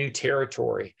 this is new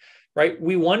territory, right?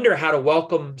 We wonder how to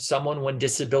welcome someone when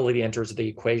disability enters the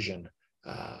equation.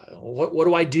 What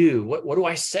do I do? What do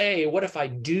I say? What if I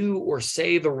do or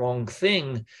say the wrong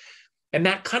thing? And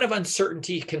that kind of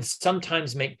uncertainty can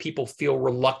sometimes make people feel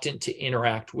reluctant to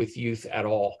interact with youth at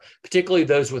all, particularly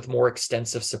those with more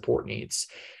extensive support needs.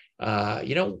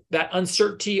 That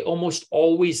uncertainty almost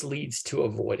always leads to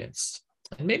avoidance.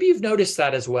 And maybe you've noticed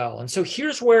that as well. And so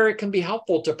here's where it can be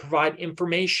helpful to provide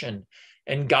information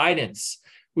and guidance.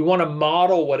 We want to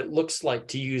model what it looks like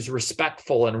to use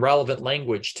respectful and relevant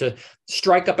language, to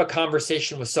strike up a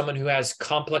conversation with someone who has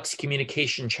complex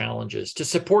communication challenges, to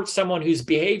support someone whose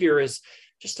behavior is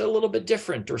just a little bit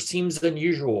different or seems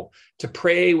unusual, to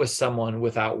pray with someone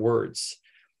without words.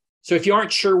 So if you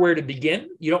aren't sure where to begin,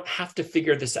 you don't have to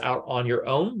figure this out on your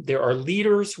own. There are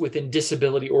leaders within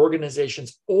disability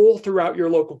organizations all throughout your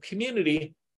local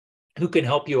community who can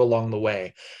help you along the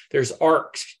way. There's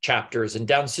ARCs chapters and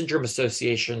Down syndrome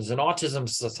associations and autism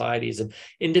societies and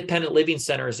independent living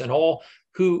centers, and all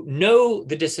who know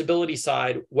the disability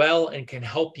side well and can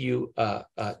help you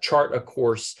chart a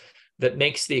course that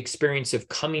makes the experience of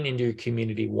coming into your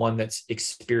community one that's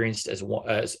experienced as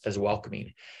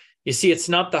welcoming. You see, it's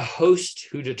not the host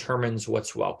who determines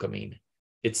what's welcoming,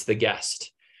 it's the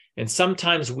guest. And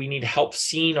sometimes we need help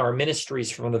seeing our ministries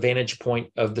from the vantage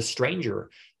point of the stranger,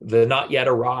 the not yet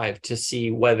arrived, to see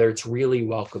whether it's really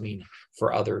welcoming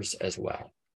for others as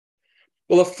well.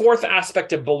 Well, the fourth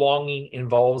aspect of belonging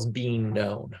involves being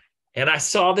known. And I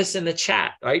saw this in the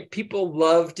chat, right? People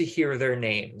love to hear their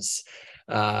names.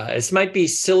 This might be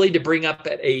silly to bring up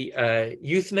at a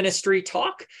youth ministry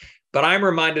talk, but I'm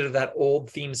reminded of that old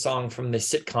theme song from the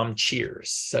sitcom Cheers.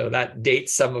 So that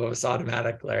dates some of us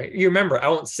automatically. Right? You remember, I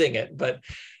won't sing it, but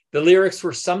the lyrics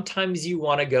were, sometimes you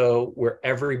want to go where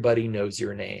everybody knows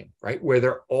your name, right? Where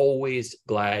they're always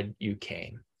glad you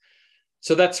came.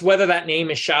 So that's whether that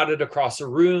name is shouted across a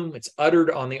room, it's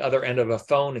uttered on the other end of a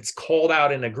phone, it's called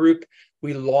out in a group.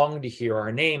 We long to hear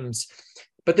our names.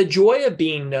 But the joy of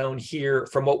being known here,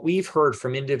 from what we've heard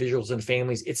from individuals and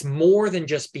families, it's more than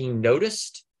just being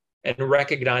noticed and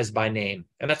recognized by name.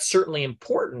 And that's certainly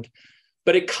important,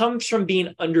 but it comes from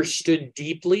being understood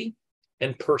deeply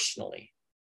and personally.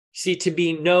 See, to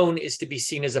be known is to be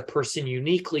seen as a person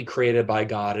uniquely created by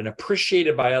God and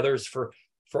appreciated by others for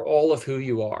all of who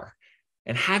you are.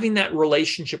 And having that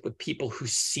relationship with people who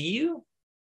see you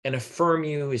and affirm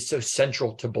you is so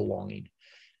central to belonging.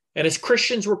 And as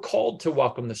Christians, we're called to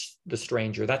welcome the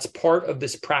stranger. That's part of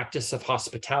this practice of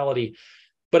hospitality.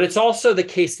 But it's also the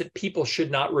case that people should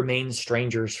not remain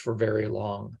strangers for very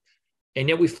long. And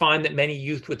yet we find that many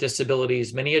youth with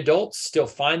disabilities, many adults, still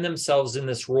find themselves in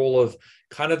this role of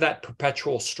kind of that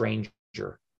perpetual stranger.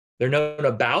 They're known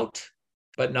about,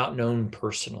 but not known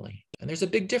personally. And there's a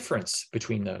big difference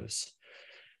between those.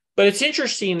 But it's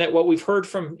interesting that what we've heard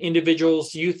from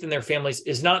individuals, youth and their families,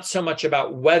 is not so much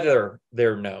about whether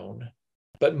they're known,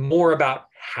 but more about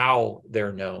how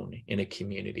they're known in a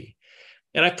community.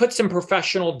 And I put some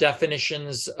professional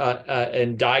definitions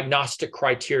and diagnostic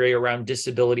criteria around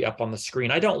disability up on the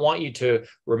screen. I don't want you to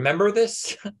remember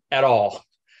this at all.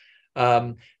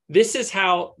 This is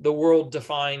how the world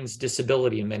defines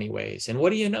disability in many ways. And what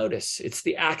do you notice? It's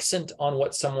the accent on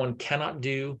what someone cannot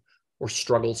do or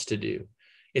struggles to do.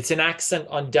 It's an accent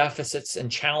on deficits and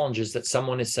challenges that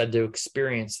someone is said to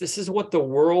experience. This is what the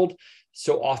world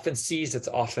so often sees. It's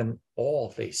often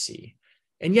all they see.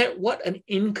 And yet, what an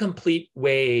incomplete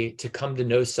way to come to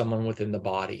know someone within the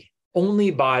body, only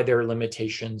by their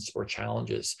limitations or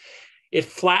challenges. It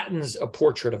flattens a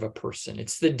portrait of a person.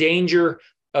 It's the danger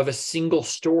of a single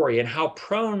story and how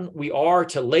prone we are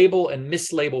to label and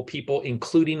mislabel people,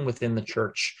 including within the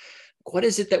church. What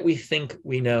is it that we think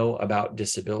we know about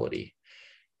disability?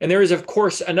 And there is, of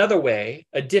course, another way,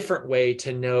 a different way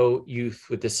to know youth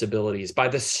with disabilities, by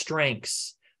the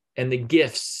strengths and the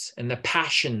gifts and the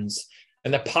passions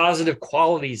and the positive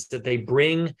qualities that they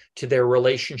bring to their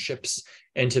relationships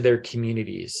and to their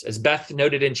communities. As Beth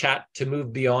noted in chat, to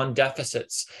move beyond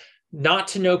deficits, not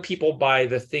to know people by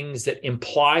the things that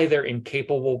imply they're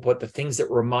incapable, but the things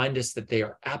that remind us that they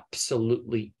are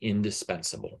absolutely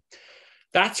indispensable.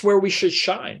 That's where we should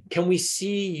shine. Can we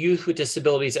see youth with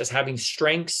disabilities as having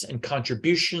strengths and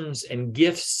contributions and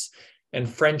gifts and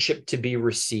friendship to be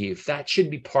received? That should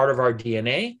be part of our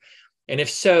DNA. And if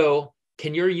so,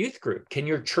 can your youth group, can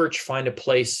your church find a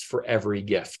place for every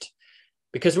gift?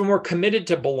 Because when we're committed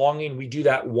to belonging, we do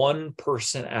that one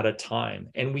person at a time,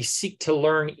 and we seek to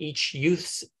learn each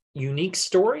youth's unique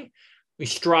story. We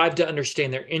strive to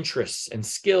understand their interests and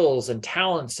skills and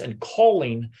talents and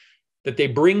calling that they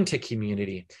bring to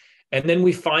community. And then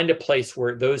we find a place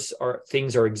where those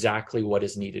things are exactly what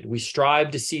is needed. We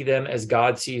strive to see them as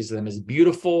God sees them, as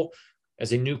beautiful,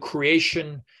 as a new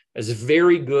creation, as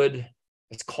very good.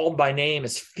 It's called by name.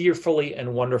 It's fearfully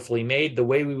and wonderfully made, the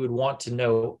way we would want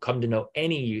to come to know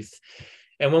any youth.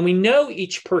 And when we know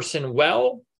each person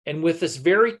well, and with this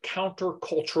very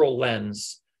countercultural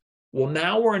lens, well,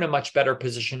 now we're in a much better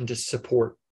position to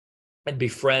support and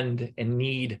befriend and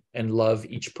need and love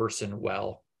each person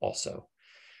well also.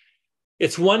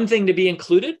 It's one thing to be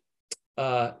included.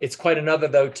 It's quite another,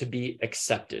 though, to be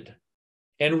accepted.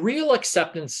 And real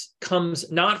acceptance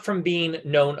comes not from being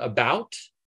known about,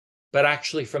 but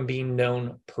actually from being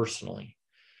known personally.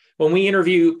 When we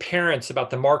interview parents about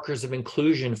the markers of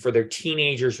inclusion for their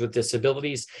teenagers with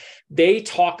disabilities, they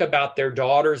talk about their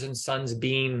daughters and sons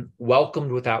being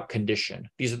welcomed without condition.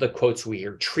 These are the quotes we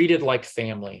hear: treated like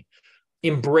family,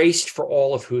 embraced for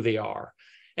all of who they are.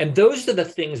 And those are the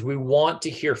things we want to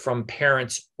hear from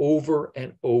parents over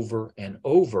and over and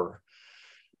over.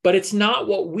 But it's not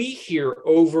what we hear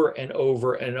over and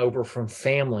over and over from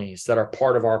families that are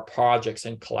part of our projects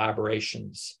and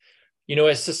collaborations. You know,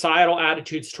 as societal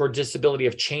attitudes toward disability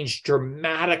have changed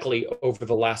dramatically over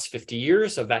the last 50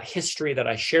 years of that history that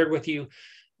I shared with you,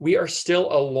 we are still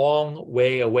a long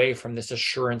way away from this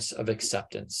assurance of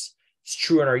acceptance. It's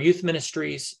true in our youth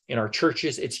ministries, in our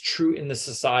churches. It's true in the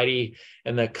society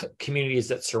and the communities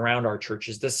that surround our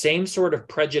churches. The same sort of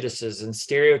prejudices and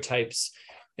stereotypes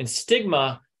and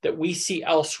stigma that we see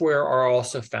elsewhere are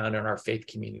also found in our faith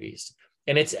communities.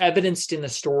 And it's evidenced in the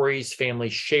stories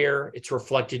families share. It's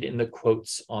reflected in the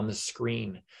quotes on the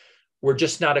screen. We're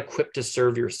just not equipped to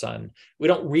serve your son. We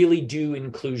don't really do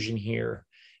inclusion here.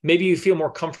 Maybe you feel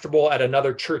more comfortable at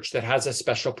another church that has a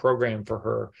special program for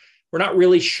her. We're not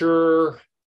really sure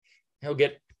he'll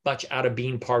get much out of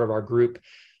being part of our group.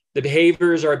 The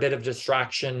behaviors are a bit of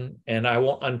distraction, and I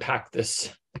won't unpack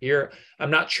this here.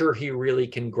 I'm not sure he really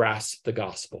can grasp the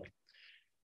gospel.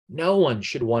 No one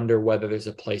should wonder whether there's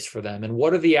a place for them. And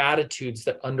what are the attitudes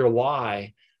that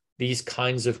underlie these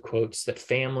kinds of quotes that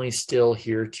families still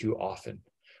hear too often?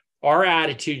 Our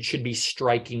attitude should be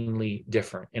strikingly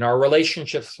different. In our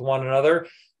relationships with one another,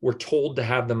 we're told to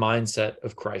have the mindset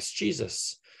of Christ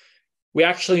Jesus. We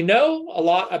actually know a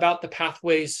lot about the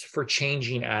pathways for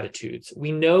changing attitudes.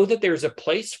 We know that there's a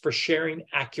place for sharing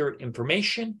accurate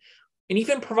information and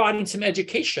even providing some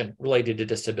education related to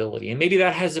disability. And maybe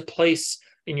that has a place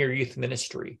in your youth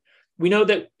ministry. We know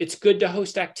that it's good to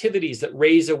host activities that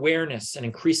raise awareness and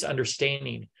increase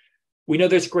understanding. We know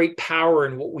there's great power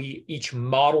in what we each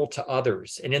model to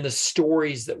others and in the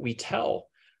stories that we tell.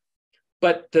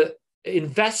 But the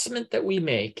investment that we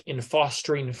make in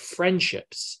fostering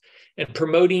friendships and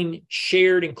promoting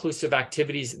shared inclusive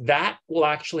activities, that will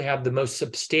actually have the most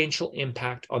substantial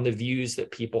impact on the views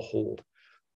that people hold.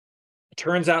 It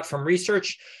turns out from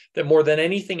research that more than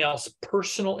anything else,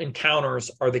 personal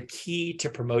encounters are the key to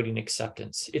promoting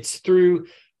acceptance. It's through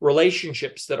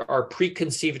relationships that our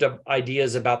preconceived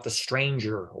ideas about the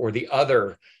stranger or the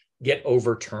other get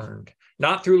overturned,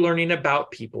 not through learning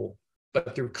about people,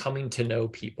 but through coming to know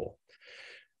people.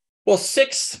 Well,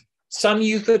 6, some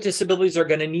youth with disabilities are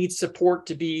going to need support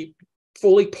to be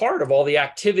fully part of all the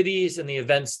activities and the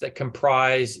events that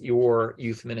comprise your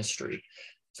youth ministry.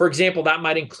 For example, that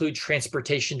might include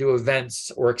transportation to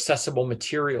events or accessible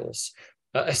materials,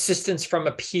 assistance from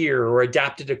a peer or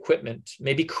adapted equipment,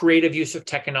 maybe creative use of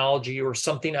technology or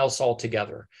something else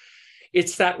altogether.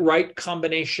 It's that right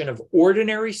combination of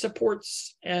ordinary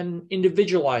supports and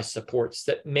individualized supports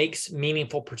that makes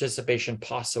meaningful participation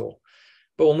possible.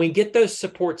 But when we get those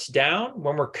supports down,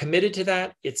 when we're committed to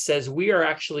that, it says we are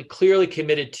actually clearly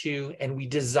committed to and we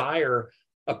desire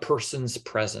a person's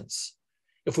presence.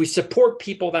 If we support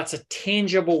people, that's a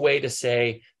tangible way to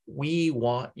say, we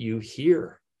want you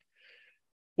here.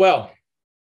 Well,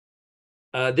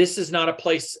 this is not a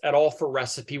place at all for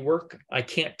recipe work. I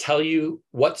can't tell you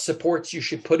what supports you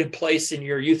should put in place in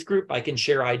your youth group. I can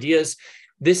share ideas.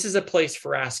 This is a place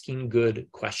for asking good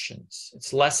questions.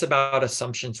 It's less about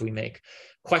assumptions we make.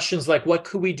 Questions like, what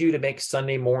could we do to make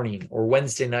Sunday morning or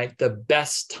Wednesday night the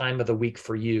best time of the week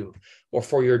for you or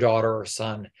for your daughter or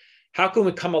son? How can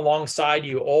we come alongside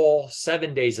you all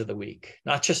 7 days of the week,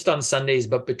 not just on Sundays,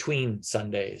 but between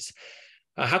Sundays?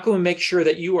 How can we make sure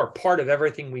that you are part of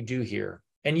everything we do here?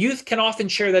 And youth can often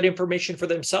share that information for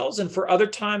themselves. And for other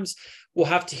times, we'll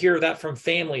have to hear that from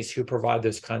families who provide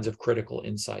those kinds of critical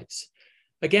insights.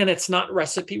 Again, it's not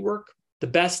recipe work. The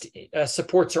best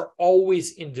supports are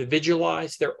always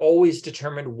individualized. They're always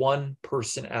determined one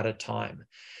person at a time.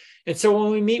 And so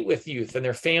when we meet with youth and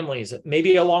their families,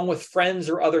 maybe along with friends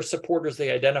or other supporters they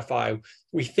identify,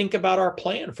 we think about our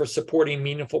plan for supporting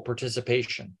meaningful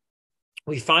participation.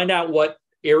 We find out what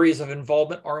areas of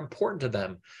involvement are important to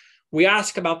them. We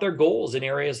ask about their goals in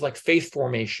areas like faith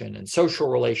formation and social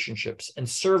relationships and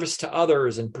service to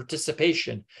others and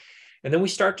participation. And then we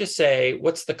start to say,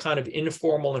 what's the kind of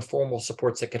informal and formal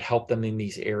supports that could help them in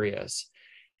these areas?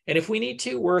 And if we need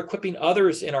to, we're equipping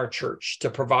others in our church to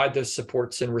provide those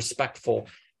supports in respectful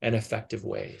and effective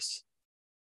ways.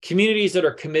 Communities that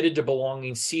are committed to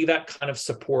belonging see that kind of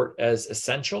support as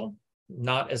essential,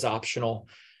 not as optional.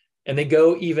 And they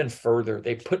go even further.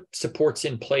 They put supports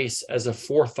in place as a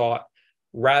forethought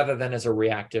rather than as a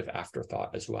reactive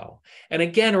afterthought as well. And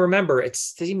again, remember, it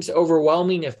seems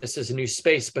overwhelming if this is a new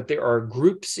space, but there are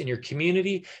groups in your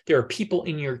community, there are people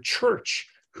in your church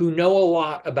who know a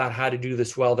lot about how to do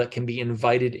this well that can be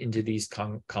invited into these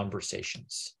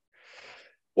conversations.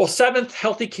 Well, seventh,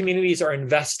 healthy communities are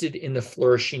invested in the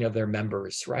flourishing of their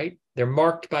members, right? They're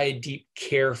marked by a deep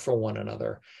care for one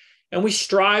another. And we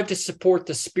strive to support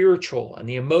the spiritual and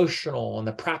the emotional and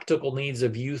the practical needs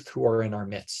of youth who are in our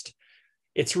midst.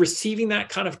 It's receiving that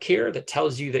kind of care that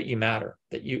tells you that you matter,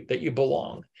 that you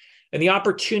belong. And the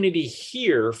opportunity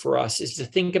here for us is to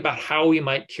think about how we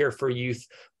might care for youth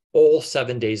all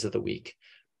 7 days of the week,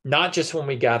 not just when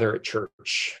we gather at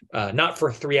church, not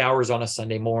for 3 hours on a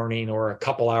Sunday morning or a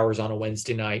couple hours on a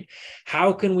Wednesday night.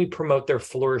 How can we promote their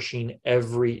flourishing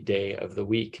every day of the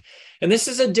week? And this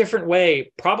is a different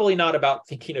way, probably not about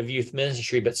thinking of youth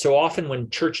ministry, but so often when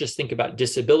churches think about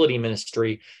disability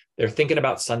ministry, they're thinking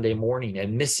about Sunday morning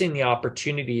and missing the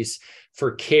opportunities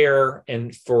for care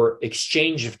and for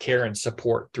exchange of care and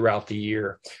support throughout the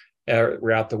year,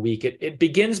 throughout the week. It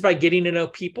begins by getting to know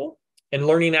people and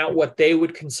learning out what they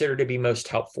would consider to be most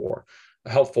helpful.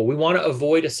 We want to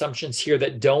avoid assumptions here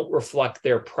that don't reflect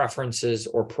their preferences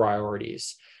or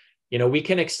priorities. You know, we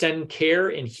can extend care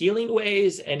in healing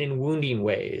ways and in wounding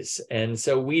ways. And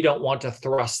so we don't want to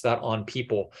thrust that on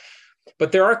people.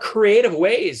 But there are creative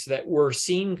ways that we're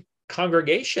seeing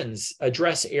congregations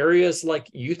address areas like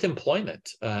youth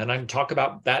employment. And I can talk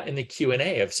about that in the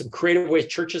Q&A of some creative ways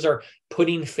churches are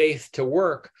putting faith to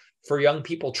work for young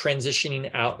people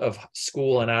transitioning out of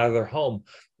school and out of their home,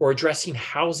 or addressing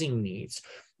housing needs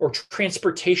or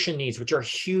transportation needs, which are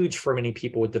huge for many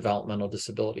people with developmental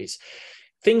disabilities.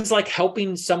 Things like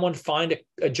helping someone find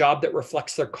a job that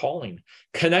reflects their calling,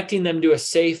 connecting them to a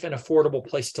safe and affordable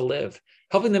place to live,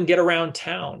 helping them get around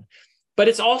town. But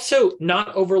it's also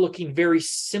not overlooking very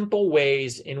simple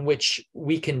ways in which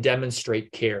we can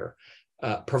demonstrate care,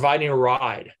 providing a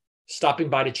ride, stopping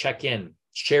by to check in,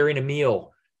 sharing a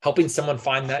meal, helping someone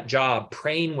find that job,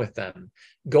 praying with them,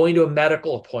 going to a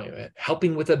medical appointment,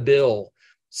 helping with a bill,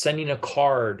 sending a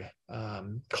card,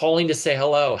 calling to say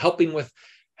hello, helping with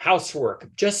housework,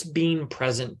 just being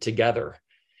present together.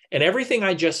 And everything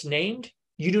I just named,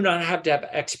 you do not have to have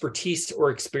expertise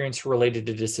or experience related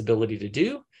to disability to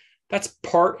do. That's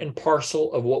part and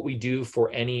parcel of what we do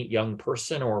for any young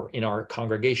person or in our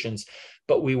congregations.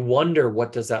 But we wonder,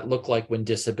 what does that look like when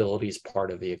disability is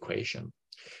part of the equation?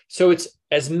 So it's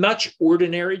as much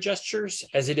ordinary gestures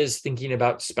as it is thinking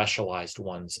about specialized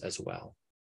ones as well.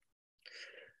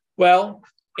 Well,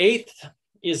 eighth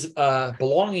is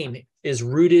belonging is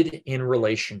rooted in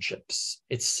relationships.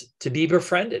 It's to be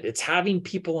befriended. It's having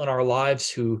people in our lives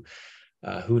who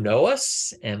know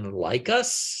us and like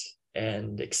us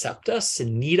and accept us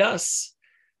and need us,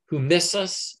 who miss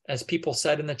us, as people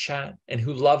said in the chat, and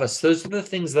who love us. Those are the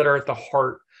things that are at the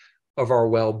heart of our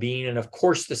well-being. And of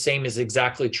course, the same is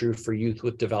exactly true for youth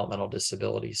with developmental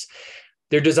disabilities.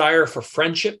 Their desire for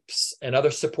friendships and other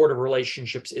supportive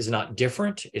relationships is not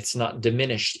different. It's not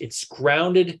diminished. It's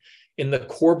grounded in the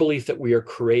core belief that we are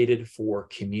created for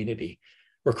community.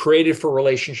 We're created for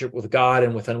relationship with God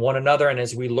and within one another. And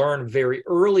as we learn very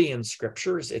early in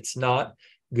scriptures, it's not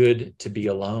good to be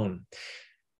alone.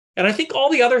 And I think all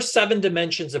the other 7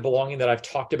 dimensions of belonging that I've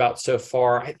talked about so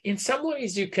far, in some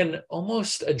ways, you can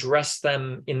almost address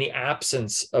them in the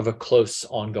absence of a close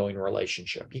ongoing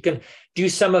relationship. You can do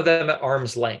some of them at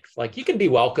arm's length. Like you can be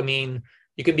welcoming,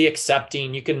 you can be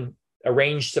accepting, you can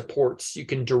arrange supports, you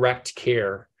can direct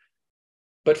care.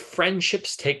 But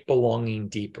friendships take belonging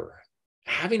deeper.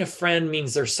 Having a friend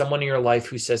means there's someone in your life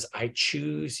who says, I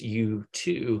choose you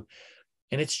too.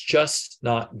 And it's just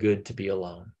not good to be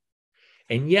alone.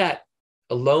 And yet,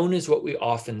 alone is what we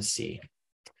often see.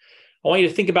 I want you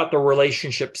to think about the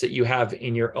relationships that you have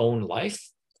in your own life.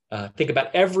 Think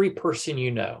about every person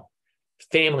you know,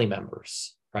 family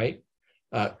members, right?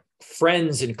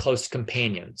 Friends and close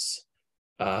companions,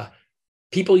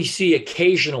 people you see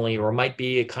occasionally or might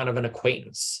be a kind of an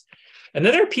acquaintance. And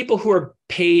then there are people who are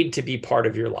paid to be part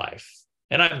of your life.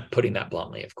 And I'm putting that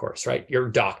bluntly, of course, right? Your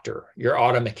doctor, your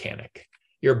auto mechanic,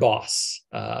 your boss.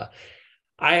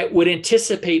 I would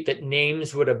anticipate that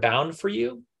names would abound for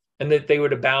you and that they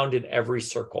would abound in every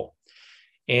circle.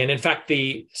 And in fact,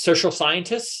 the social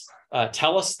scientists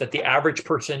tell us that the average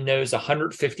person knows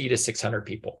 150 to 600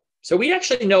 people. So we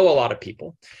actually know a lot of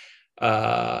people.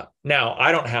 Now,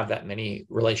 I don't have that many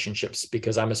relationships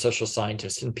because I'm a social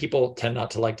scientist, and people tend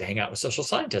not to like to hang out with social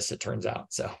scientists, it turns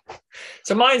out. So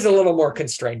mine's a little more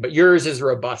constrained, but yours is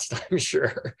robust, I'm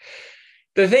sure.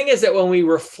 The thing is that when we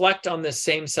reflect on this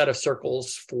same set of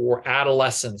circles for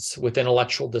adolescents with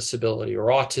intellectual disability or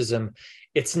autism,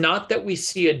 it's not that we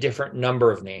see a different number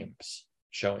of names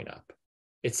showing up.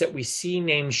 It's that we see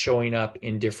names showing up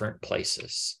in different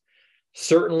places,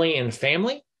 certainly in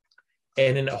family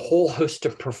and in a whole host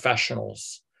of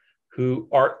professionals who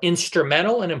are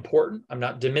instrumental and important. I'm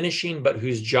not diminishing, but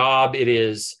whose job it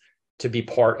is to be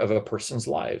part of a person's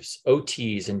lives.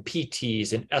 OTs and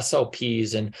PTs and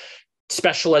SLPs and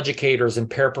special educators and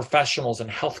paraprofessionals and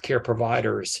healthcare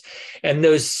providers. And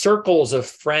those circles of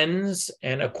friends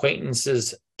and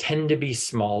acquaintances tend to be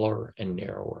smaller and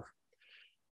narrower.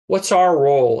 What's our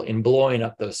role in blowing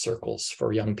up those circles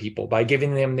for young people by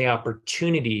giving them the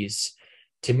opportunities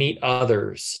to meet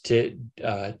others, to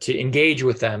engage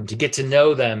with them, to get to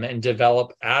know them, and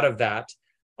develop out of that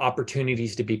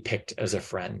opportunities to be picked as a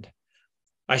friend?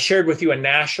 I shared with you a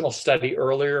national study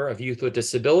earlier of youth with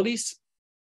disabilities.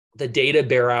 The data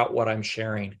bear out what I'm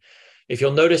sharing. If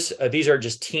you'll notice, these are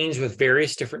just teens with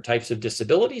various different types of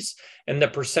disabilities, and the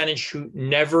percentage who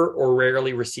never or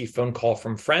rarely receive phone call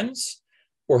from friends,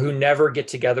 or who never get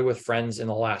together with friends in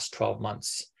the last 12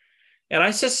 months. And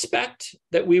I suspect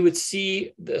that we would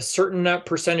see a certain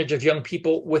percentage of young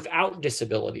people without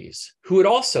disabilities who would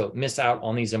also miss out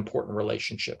on these important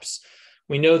relationships.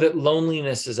 We know that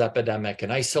loneliness is epidemic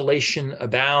and isolation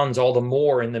abounds all the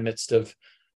more in the midst of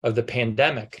the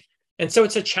pandemic. And so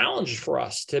it's a challenge for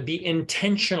us to be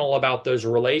intentional about those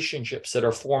relationships that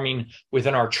are forming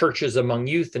within our churches among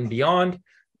youth and beyond,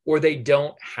 or they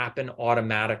don't happen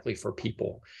automatically for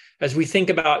people. As we think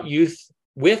about youth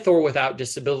with or without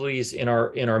disabilities in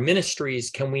our ministries,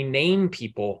 can we name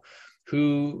people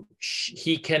who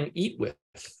he can eat with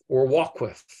or walk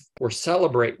with or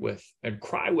celebrate with and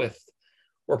cry with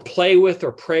or play with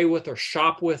or pray with or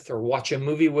shop with or watch a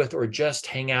movie with or just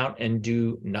hang out and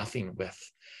do nothing with?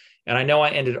 And I know I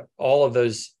ended all of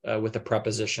those with a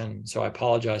preposition, so I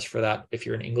apologize for that if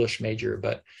you're an English major,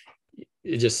 but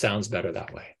it just sounds better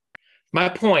that way. My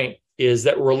point is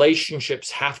that relationships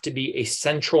have to be a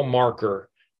central marker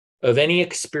of any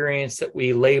experience that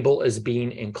we label as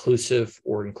being inclusive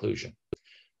or inclusion.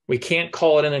 We can't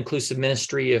call it an inclusive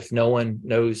ministry if no one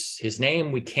knows his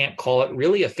name. We can't call it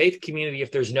really a faith community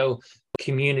if there's no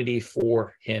community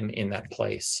for him in that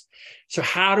place. So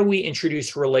how do we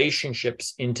introduce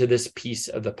relationships into this piece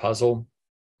of the puzzle?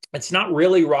 It's not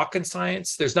really rocket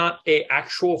science. There's not an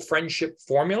actual friendship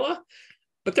formula,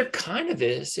 but there kind of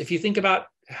is if you think about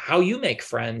how you make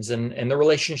friends and the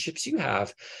relationships you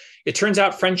have. It turns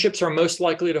out friendships are most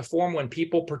likely to form when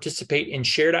people participate in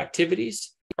shared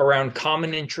activities around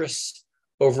common interests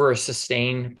over a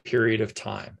sustained period of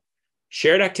time.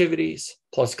 Shared activities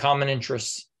plus common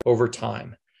interests over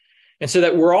time. And so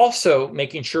that we're also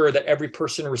making sure that every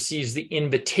person receives the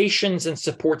invitations and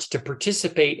supports to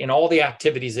participate in all the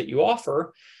activities that you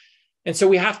offer. And so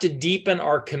we have to deepen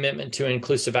our commitment to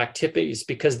inclusive activities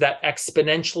because that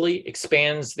exponentially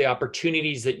expands the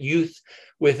opportunities that youth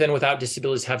with and without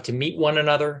disabilities have to meet one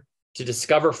another, to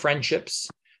discover friendships.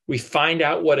 We find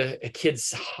out what a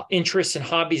kid's interests and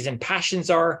hobbies and passions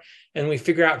are, and we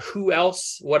figure out who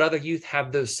else, what other youth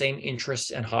have those same interests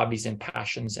and hobbies and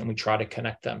passions, and we try to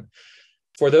connect them.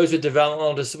 For those with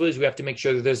developmental disabilities, we have to make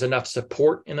sure that there's enough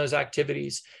support in those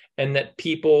activities and that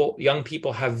young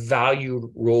people have valued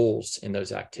roles in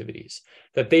those activities,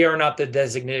 that they are not the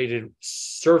designated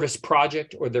service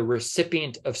project or the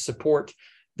recipient of support.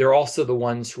 They're also the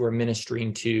ones who are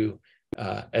ministering to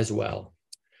as well.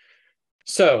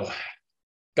 So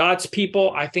God's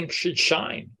people, I think, should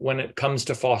shine when it comes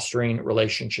to fostering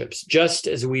relationships. Just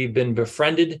as we've been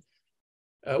befriended,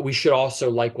 we should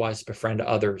also likewise befriend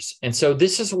others. And so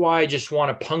this is why I just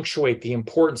want to punctuate the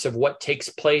importance of what takes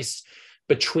place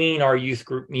between our youth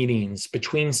group meetings,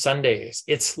 between Sundays.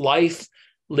 It's life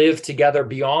lived together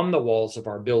beyond the walls of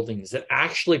our buildings that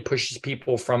actually pushes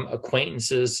people from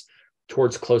acquaintances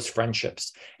towards close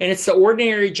friendships. And it's the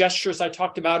ordinary gestures I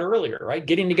talked about earlier, right?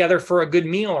 Getting together for a good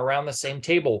meal around the same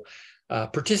table,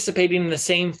 participating in the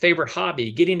same favorite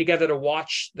hobby, getting together to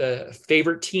watch the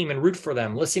favorite team and root for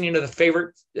them, listening to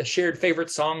the shared favorite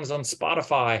songs on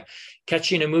Spotify,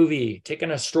 catching a movie,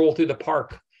 taking a stroll through the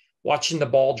park, watching the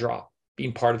ball drop,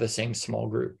 being part of the same small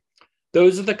group.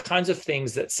 Those are the kinds of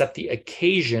things that set the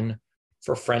occasion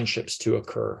for friendships to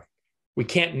occur. We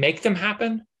can't make them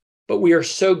happen, but we are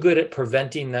so good at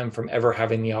preventing them from ever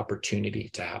having the opportunity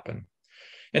to happen.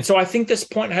 And so I think this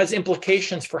point has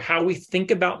implications for how we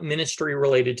think about ministry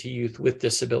related to youth with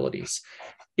disabilities.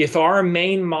 If our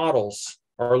main models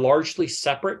are largely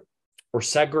separate or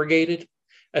segregated,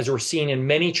 as we're seeing in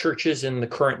many churches in the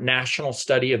current national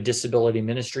study of disability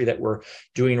ministry that we're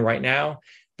doing right now,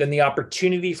 then the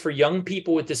opportunity for young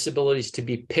people with disabilities to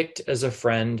be picked as a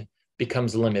friend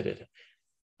becomes limited.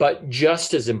 But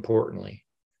just as importantly,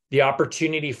 the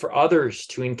opportunity for others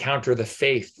to encounter the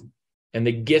faith and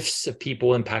the gifts of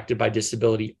people impacted by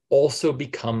disability also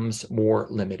becomes more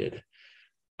limited.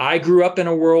 I grew up in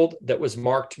a world that was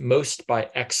marked most by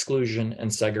exclusion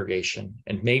and segregation,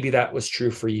 and maybe that was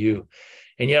true for you.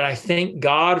 And yet I thank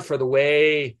God for the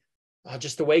way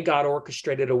God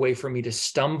orchestrated a way for me to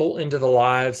stumble into the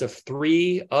lives of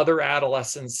 3 other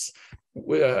adolescents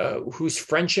whose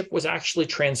friendship was actually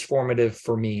transformative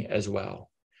for me as well.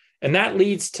 And that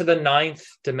leads to the 9th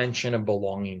dimension of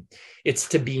belonging. It's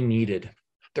to be needed.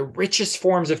 The richest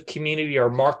forms of community are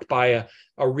marked by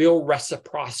a real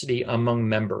reciprocity among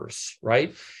members,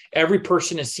 right? Every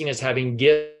person is seen as having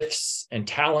gifts and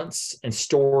talents and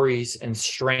stories and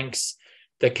strengths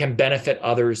that can benefit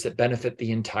others, that benefit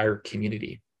the entire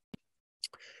community.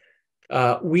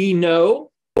 We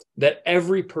know that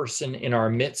every person in our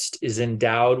midst is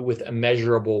endowed with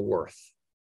immeasurable worth.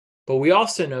 But we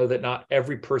also know that not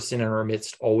every person in our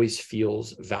midst always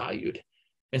feels valued.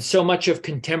 And so much of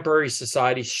contemporary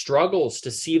society struggles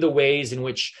to see the ways in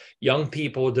which young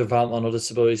people with developmental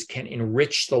disabilities can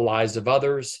enrich the lives of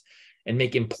others and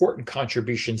make important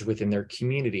contributions within their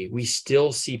community. We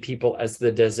still see people as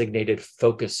the designated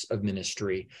focus of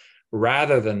ministry,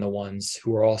 rather than the ones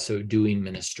who are also doing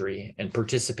ministry and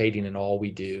participating in all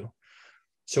we do.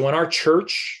 So when our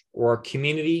church or our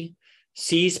community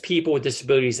sees people with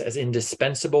disabilities as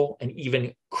indispensable and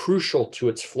even crucial to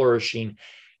its flourishing,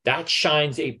 that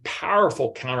shines a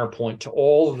powerful counterpoint to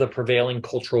all of the prevailing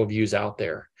cultural views out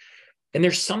there. And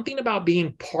there's something about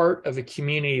being part of a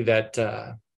community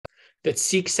that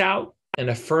seeks out and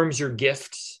affirms your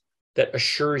gifts, that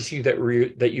assures you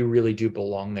that you really do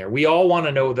belong there. We all want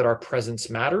to know that our presence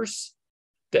matters,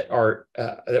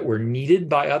 that we're needed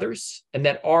by others, and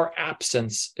that our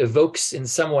absence evokes in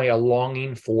some way a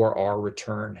longing for our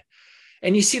return.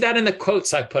 And you see that in the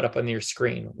quotes I put up on your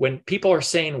screen. When people are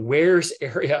saying, where's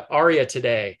Aria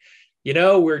today?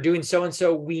 We're doing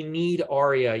so-and-so, we need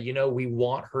Aria, we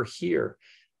want her here.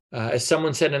 As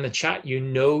someone said in the chat,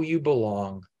 you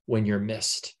belong when you're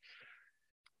missed.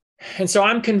 And so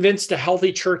I'm convinced a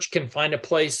healthy church can find a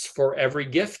place for every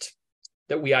gift,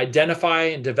 that we identify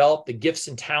and develop the gifts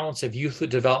and talents of youth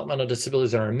with developmental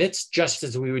disabilities in our midst, just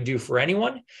as we would do for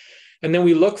anyone. And then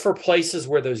we look for places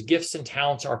where those gifts and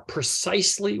talents are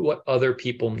precisely what other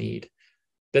people need.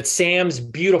 That Sam's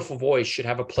beautiful voice should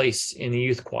have a place in the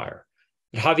youth choir.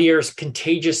 That Javier's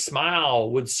contagious smile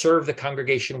would serve the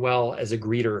congregation well as a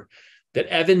greeter. That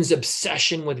Evan's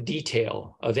obsession with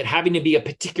detail, of it having to be a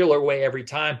particular way every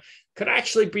time, could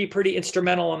actually be pretty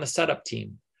instrumental on the setup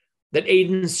team. That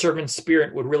Aiden's servant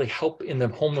spirit would really help in the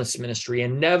homeless ministry,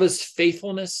 and Neva's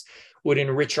faithfulness would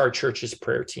enrich our church's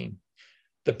prayer team.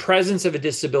 The presence of a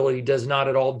disability does not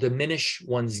at all diminish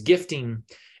one's gifting.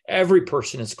 Every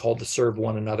person is called to serve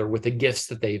one another with the gifts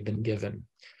that they've been given.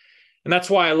 And that's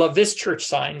why I love this church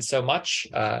sign so much.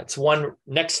 It's one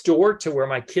next door to where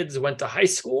my kids went to high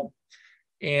school.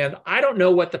 And I don't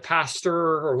know what the pastor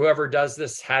or whoever does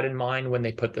this had in mind when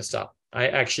they put this up. I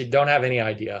actually don't have any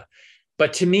idea.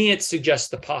 But to me, it suggests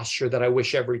the posture that I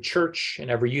wish every church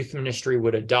and every youth ministry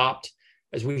would adopt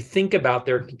as we think about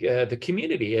the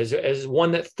community as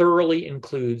one that thoroughly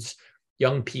includes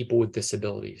young people with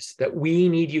disabilities, that we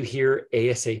need you here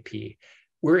ASAP.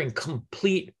 We're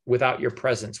incomplete without your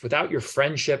presence, without your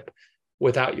friendship,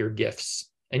 without your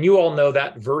gifts. And you all know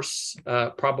that verse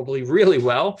probably really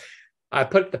well. I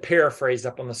put the paraphrase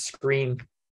up on the screen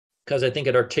because I think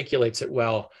it articulates it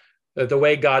well. The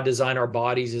way God designed our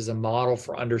bodies is a model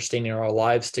for understanding our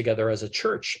lives together as a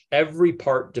church, every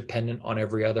part dependent on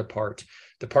every other part.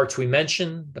 The parts we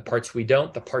mention, the parts we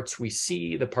don't, the parts we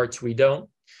see, the parts we don't.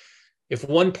 If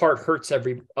one part hurts,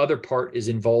 every other part is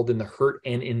involved in the hurt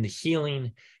and in the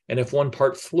healing. And if one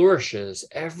part flourishes,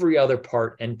 every other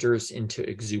part enters into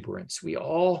exuberance. We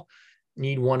all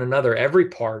need one another, every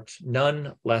part,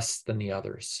 none less than the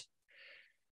others.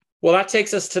 Well, that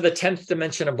takes us to the 10th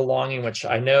dimension of belonging, which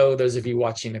I know those of you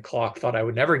watching the clock thought I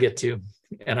would never get to.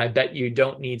 And I bet you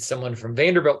don't need someone from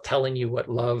Vanderbilt telling you what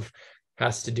love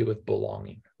has to do with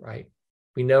belonging, right?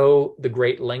 We know the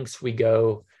great lengths we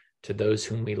go to those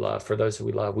whom we love, for those who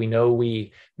we love. We know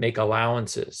we make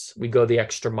allowances. We go the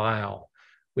extra mile.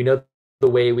 We know the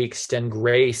way we extend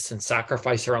grace and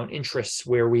sacrifice our own interests,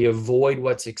 where we avoid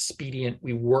what's expedient.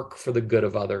 We work for the good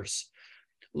of others.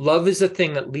 Love is the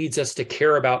thing that leads us to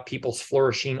care about people's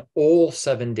flourishing all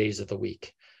 7 days of the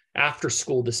week, after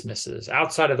school dismisses,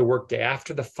 outside of the workday,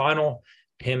 after the final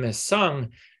hymn is sung.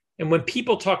 And when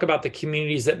people talk about the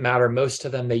communities that matter most to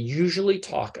them, they usually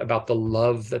talk about the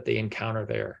love that they encounter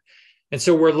there. And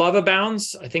so where love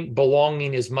abounds, I think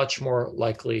belonging is much more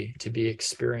likely to be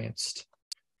experienced,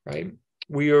 right?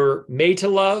 We are made to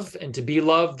love and to be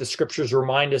loved. The scriptures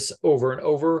remind us over and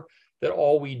over that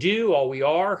all we do, all we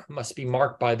are, must be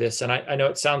marked by this. And I know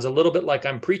it sounds a little bit like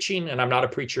I'm preaching, and I'm not a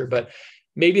preacher, but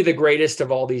maybe the greatest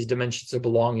of all these dimensions of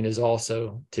belonging is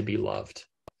also to be loved.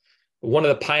 One of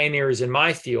the pioneers in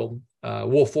my field,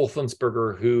 Wolf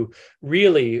Wolfensberger, who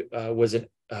really was a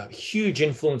huge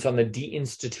influence on the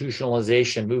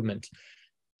deinstitutionalization movement,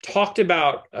 talked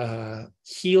about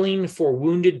healing for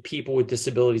wounded people with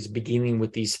disabilities, beginning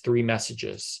with these 3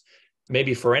 messages,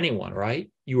 maybe for anyone,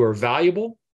 right? You are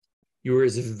valuable. You are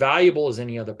as valuable as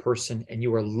any other person, and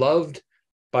you are loved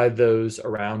by those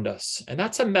around us. And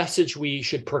that's a message we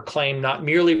should proclaim, not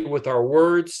merely with our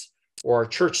words or our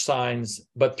church signs,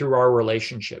 but through our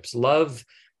relationships. Love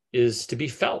is to be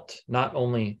felt, not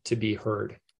only to be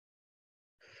heard.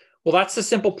 Well, that's the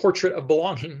simple portrait of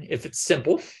belonging, if it's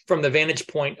simple, from the vantage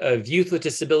point of youth with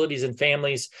disabilities and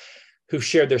families who've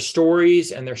shared their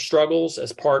stories and their struggles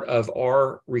as part of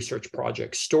our research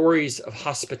project. Stories of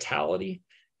hospitality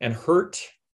and hurt,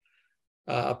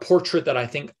 a portrait that I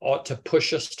think ought to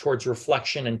push us towards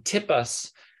reflection and tip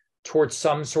us towards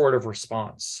some sort of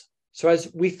response. So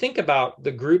as we think about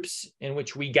the groups in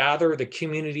which we gather, the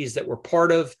communities that we're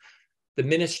part of, the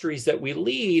ministries that we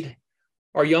lead,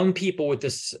 are young people with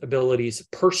disabilities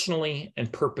personally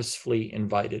and purposefully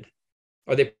invited?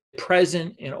 Are they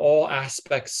present in all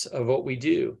aspects of what we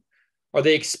do? Are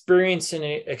they experiencing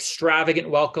an extravagant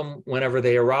welcome whenever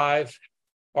they arrive?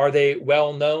 Are they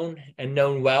well known and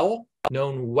known well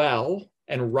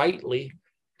and rightly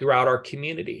throughout our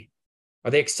community?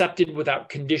 Are they accepted without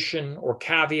condition or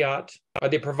caveat? Are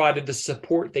they provided the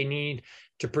support they need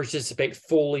to participate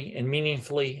fully and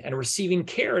meaningfully, and receiving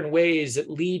care in ways that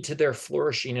lead to their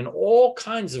flourishing in all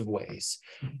kinds of ways?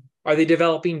 Are they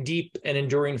developing deep and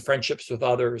enduring friendships with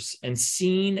others and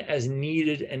seen as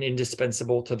needed and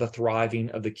indispensable to the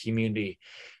thriving of the community?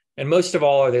 And most of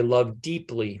all, are they loved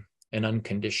deeply and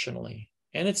unconditionally?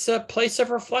 And it's a place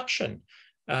of reflection.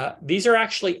 These are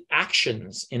actually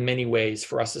actions in many ways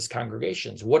for us as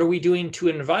congregations. What are we doing to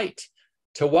invite,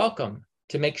 to welcome,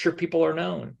 to make sure people are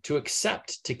known, to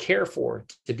accept, to care for,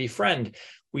 to befriend?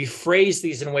 We phrase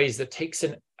these in ways that takes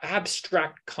an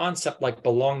abstract concept like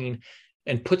belonging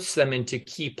and puts them into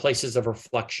key places of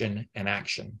reflection and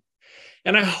action.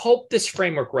 And I hope this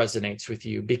framework resonates with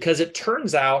you, because it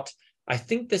turns out, I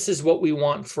think this is what we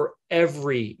want for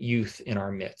every youth in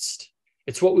our midst.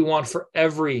 It's what we want for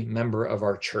every member of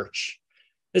our church.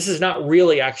 This is not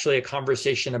really actually a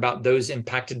conversation about those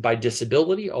impacted by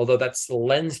disability, although that's the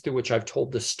lens through which I've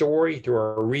told the story through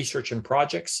our research and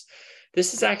projects.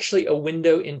 This is actually a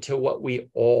window into what we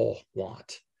all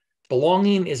want.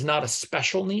 Belonging is not a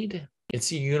special need,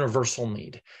 it's a universal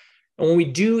need. And when we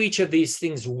do each of these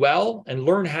things well and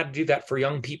learn how to do that for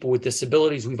young people with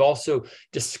disabilities, we've also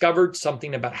discovered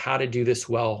something about how to do this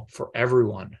well for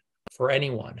everyone, for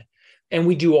anyone. And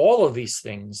we do all of these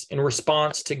things in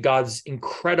response to God's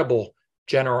incredible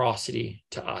generosity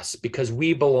to us, because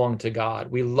we belong to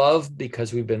God. We love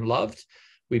because we've been loved.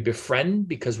 We befriend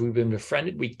because we've been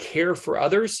befriended. We care for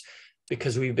others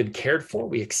because we've been cared for.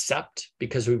 We accept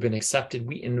because we've been accepted.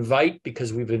 We invite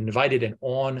because we've been invited, and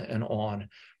on and on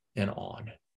and on.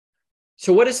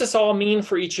 So what does this all mean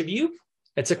for each of you?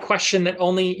 It's a question that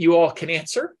only you all can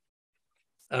answer.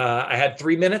 I had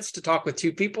 3 minutes to talk with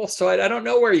 2 people, so I don't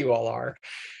know where you all are.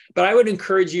 But I would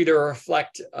encourage you to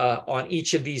reflect on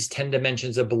each of these 10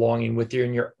 dimensions of belonging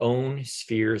within your own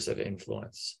spheres of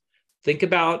influence. Think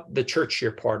about the church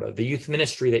you're part of, the youth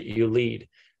ministry that you lead,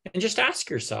 and just ask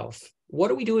yourself,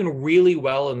 what are we doing really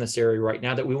well in this area right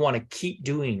now that we want to keep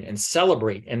doing and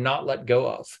celebrate and not let go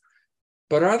of?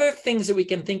 But are there things that we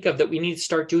can think of that we need to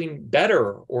start doing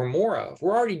better or more of?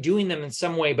 We're already doing them in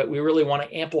some way, but we really want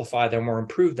to amplify them or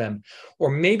improve them. Or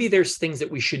maybe there's things that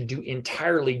we should do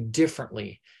entirely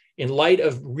differently in light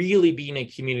of really being a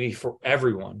community for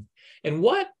everyone. And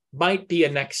what might be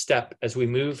a next step as we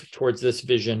move towards this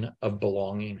vision of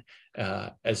belonging,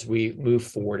 as we move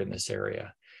forward in this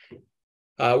area?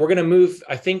 We're going to move,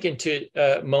 I think, into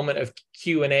a moment of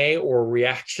Q&A or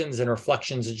reactions and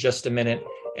reflections in just a minute.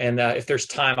 And if there's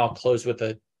time, I'll close with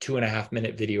a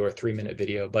 2.5-minute video or 3-minute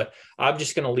video, but I'm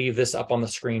just going to leave this up on the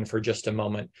screen for just a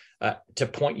moment to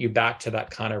point you back to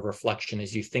that kind of reflection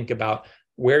as you think about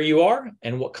where you are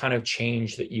and what kind of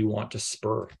change that you want to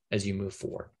spur as you move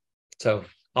forward. So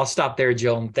I'll stop there,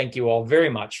 Jill, and thank you all very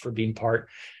much for being part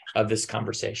of this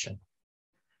conversation.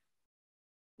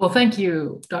 Well, thank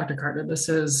you, Dr. Carter. This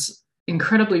is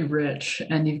incredibly rich,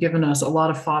 and you've given us a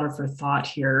lot of fodder for thought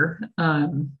here.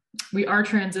 We are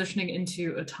transitioning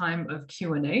into a time of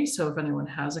Q&A, so if anyone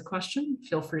has a question,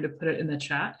 feel free to put it in the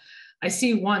chat. I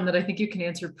see one that I think you can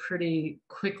answer pretty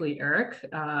quickly, Eric.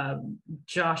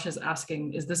 Josh is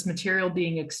asking, is this material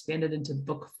being expanded into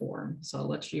book form? So I'll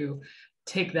let you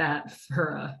take that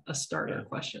for a starter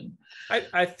question.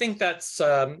 I think that's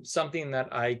something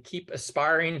that I keep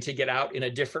aspiring to get out in a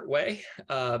different way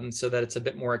so that it's a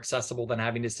bit more accessible than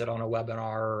having to sit on a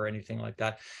webinar or anything like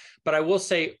that. But I will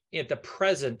say at the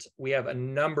present, we have a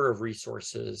number of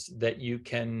resources that you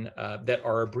can, that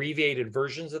are abbreviated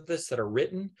versions of this that are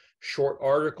written, short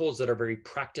articles that are very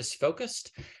practice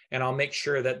focused. And I'll make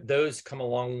sure that those come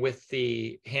along with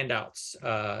the handouts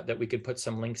that we could put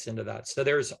some links into that. So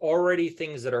there's already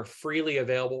things that are freely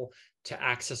available to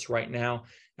access right now.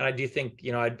 And I do think,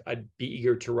 you know, I'd be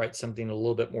eager to write something a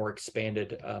little bit more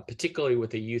expanded, particularly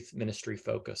with a youth ministry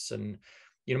focus. And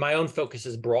you know, my own focus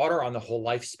is broader on the whole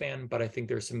lifespan, but I think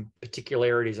there's some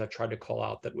particularities I've tried to call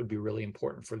out that would be really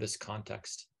important for this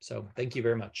context. So thank you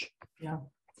very much.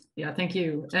 Yeah, thank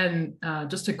you. And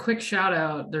just a quick shout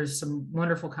out, there's some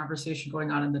wonderful conversation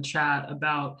going on in the chat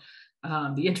about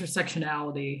the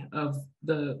intersectionality of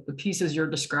the pieces you're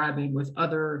describing with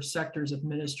other sectors of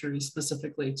ministry,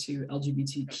 specifically to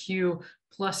LGBTQ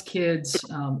plus kids,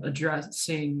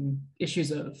 addressing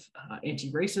issues of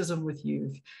anti-racism with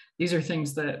youth. These are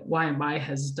things that YMI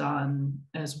has done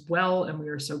as well, and we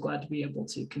are so glad to be able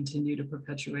to continue to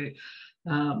perpetuate.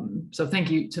 So thank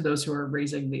you to those who are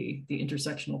raising the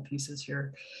intersectional pieces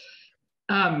here.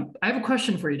 I have a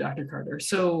question for you, Dr. Carter.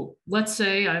 So let's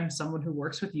say I'm someone who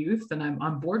works with youth and I'm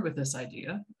on board with this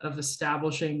idea of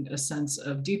establishing a sense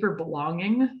of deeper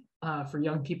belonging for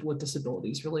young people with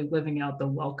disabilities, really living out the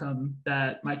welcome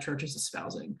that my church is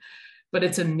espousing. But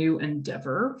it's a new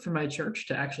endeavor for my church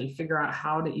to actually figure out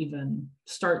how to even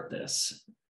start this.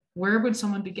 Where would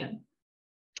someone begin?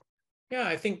 Yeah,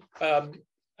 I think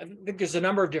there's a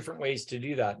number of different ways to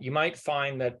do that. You might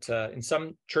find that in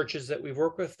some churches that we've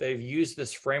worked with, they've used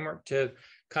this framework to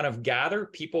kind of gather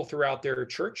people throughout their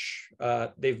church.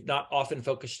 They've not often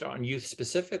focused on youth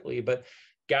specifically, but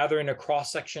gathering a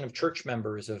cross-section of church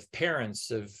members, of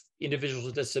parents, of individuals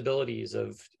with disabilities,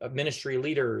 of ministry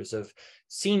leaders, of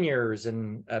seniors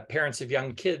and parents of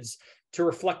young kids to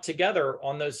reflect together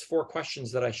on those 4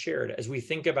 questions that I shared. As we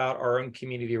think about our own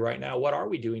community right now, what are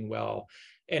we doing well?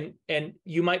 And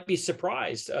you might be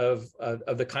surprised of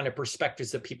the kind of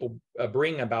perspectives that people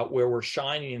bring about where we're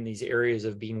shining in these areas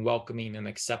of being welcoming and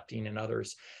accepting in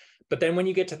others. But then when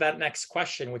you get to that next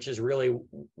question, which is really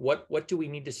what do we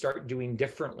need to start doing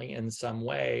differently in some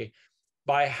way,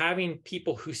 by having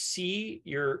people who see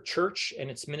your church and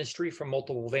its ministry from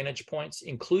multiple vantage points,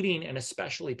 including and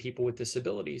especially people with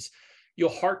disabilities,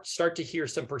 you'll start to hear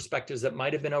some perspectives that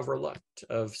might have been overlooked,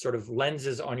 of sort of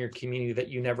lenses on your community that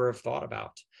you never have thought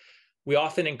about. We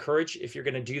often encourage, if you're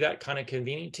going to do that kind of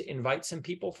convening, to invite some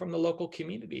people from the local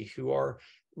community who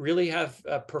really have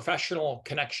professional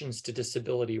connections to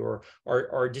disability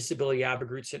or disability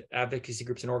advocacy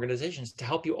groups and organizations to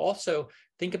help you also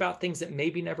think about things that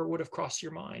maybe never would have crossed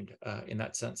your mind in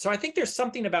that sense. So I think there's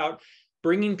something about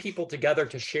bringing people together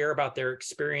to share about their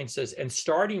experiences and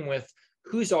starting with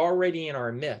who's already in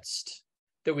our midst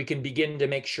that we can begin to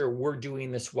make sure we're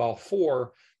doing this well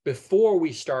for before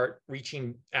we start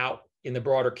reaching out in the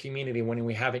broader community when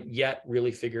we haven't yet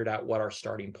really figured out what our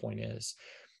starting point is.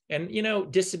 And, you know,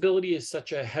 disability is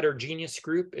such a heterogeneous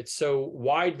group. It's so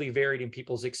widely varied in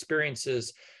people's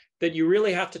experiences that you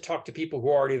really have to talk to people who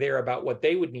are already there about what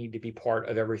they would need to be part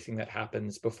of everything that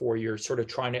happens before you're sort of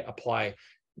trying to apply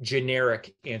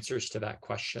generic answers to that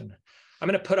question. I'm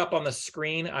going to put up on the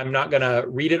screen. I'm not going to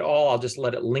read it all. I'll just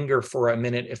let it linger for a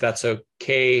minute, if that's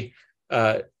okay,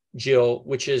 Jill,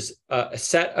 which is a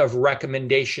set of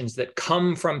recommendations that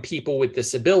come from people with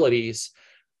disabilities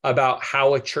about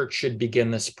how a church should begin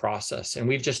this process. And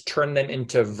we've just turned them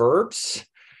into verbs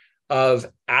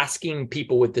of asking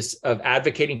people with this, of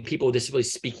advocating people with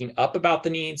disabilities, speaking up about the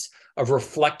needs, of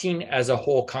reflecting as a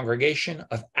whole congregation,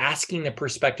 of asking the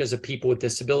perspectives of people with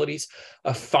disabilities,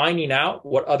 of finding out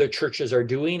what other churches are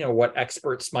doing or what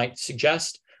experts might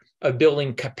suggest, of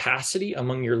building capacity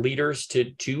among your leaders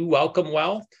to welcome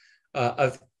well,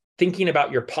 of thinking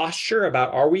about your posture,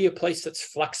 about are we a place that's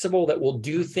flexible, that will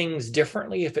do things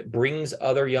differently if it brings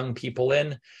other young people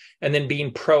in, and then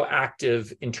being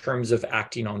proactive in terms of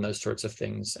acting on those sorts of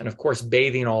things. And of course,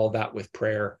 bathing all of that with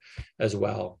prayer as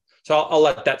well. So I'll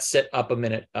let that sit up a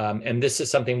minute. And this is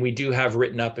something we do have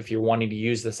written up if you're wanting to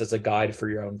use this as a guide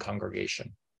for your own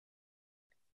congregation.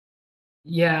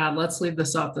 Yeah, let's leave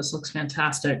this up. This looks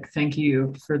fantastic. Thank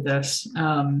you for this.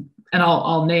 And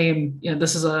I'll name,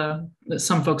 this is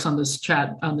some folks on this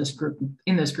chat, in this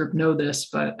group know this,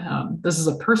 but this is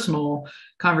a personal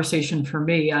conversation for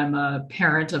me. I'm a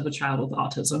parent of a child with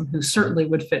autism who certainly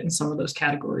would fit in some of those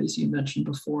categories you mentioned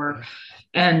before,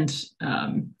 and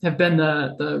have been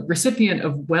the recipient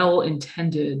of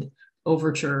well-intended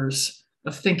overtures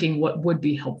of thinking what would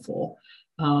be helpful.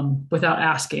 Without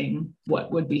asking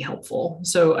what would be helpful.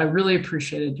 So I really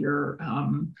appreciated your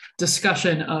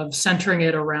discussion of centering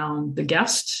it around the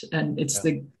guest, and it's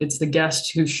the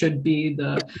guest who should be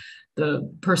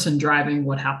the person driving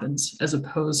what happens as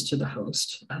opposed to the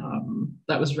host.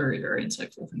 That was very, very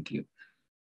insightful. Thank you.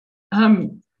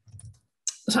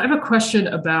 So I have a question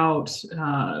about,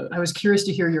 I was curious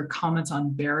to hear your comments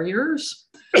on barriers.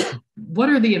 What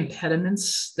are the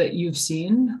impediments that you've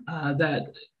seen,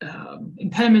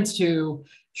 impediments to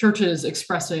churches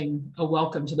expressing a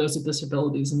welcome to those with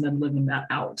disabilities and then living that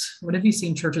out? What have you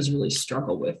seen churches really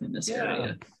struggle with in this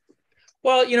area?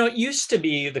 Well, it used to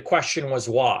be the question was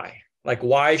why? Like,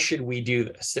 why should we do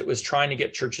this? It was trying to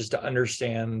get churches to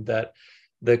understand that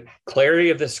the clarity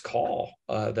of this call,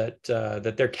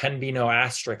 that there can be no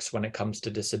asterisks when it comes to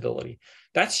disability.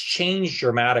 That's changed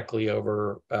dramatically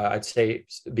over, I'd say,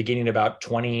 beginning about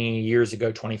 20 years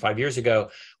ago, 25 years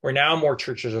ago, where now more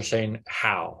churches are saying,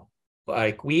 how?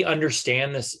 Like, we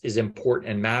understand this is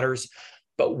important and matters,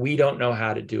 but we don't know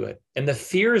how to do it. And the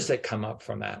fears that come up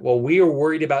from that, well, we are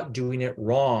worried about doing it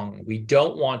wrong. We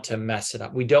don't want to mess it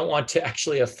up. We don't want to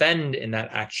actually offend in that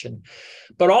action.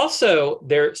 But also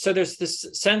there's this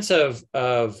sense of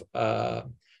kind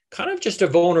of just a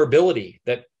vulnerability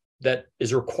that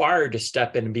is required to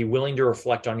step in and be willing to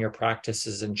reflect on your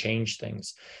practices and change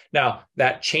things. Now,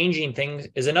 that changing things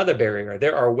is another barrier.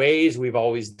 There are ways we've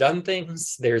always done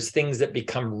things. There's things that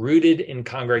become rooted in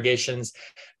congregations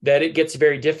that it gets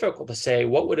very difficult to say,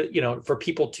 what would it, for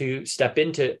people to step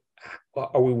into,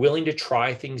 are we willing to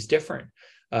try things different?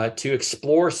 To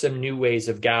explore some new ways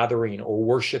of gathering or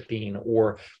worshiping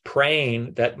or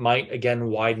praying that might, again,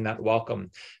 widen that welcome.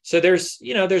 So there's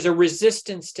a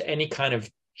resistance to any kind of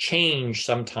change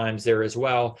sometimes there as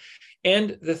well.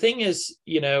 And the thing is,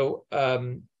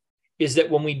 is that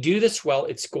when we do this well,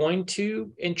 it's going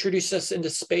to introduce us into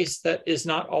space that is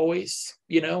not always,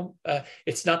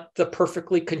 it's not the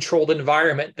perfectly controlled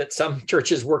environment that some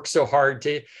churches work so hard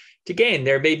to gain.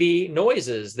 There may be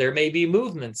noises, there may be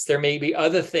movements, there may be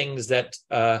other things that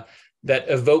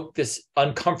evoke this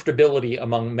uncomfortability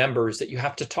among members that you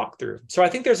have to talk through. So I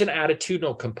think there's an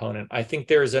attitudinal component. I think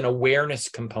there's an awareness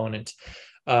component.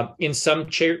 In some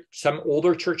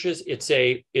older churches, it's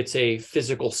a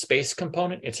physical space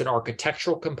component. It's an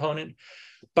architectural component.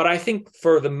 But I think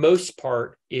for the most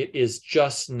part, it is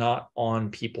just not on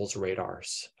people's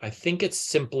radars. I think it's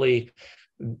simply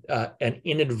an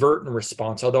inadvertent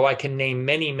response, although I can name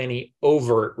many, many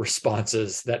overt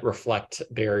responses that reflect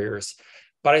barriers.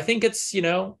 But I think it's,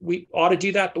 we ought to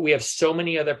do that, but we have so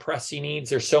many other pressing needs.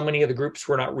 There's so many other groups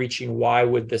we're not reaching. Why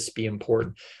would this be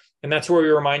important? And that's where we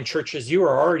remind churches, you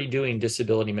are already doing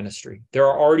disability ministry. There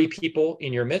are already people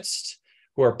in your midst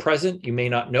who are present. You may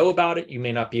not know about it. You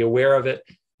may not be aware of it.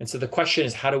 And so the question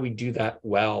is, how do we do that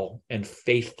well and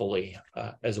faithfully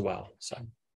as well? So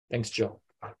thanks, Jill.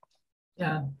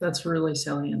 Yeah, that's really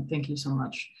salient. Thank you so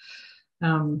much.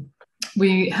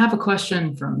 We have a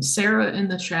question from Sarah in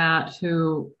the chat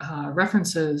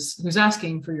who's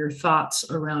asking for your thoughts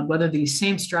around whether these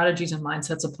same strategies and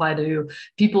mindsets apply to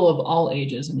people of all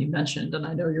ages. And you mentioned, and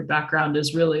I know your background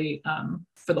is really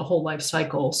for the whole life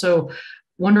cycle. So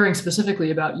wondering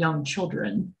specifically about young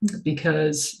children,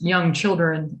 because young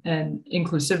children and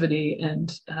inclusivity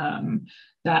and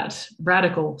that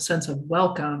radical sense of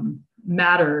welcome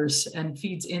matters and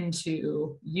feeds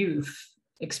into youth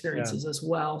experiences as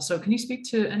well. So can you speak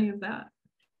to any of that?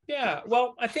 Yeah,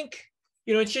 well, I think,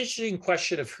 it's an interesting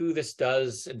question of who this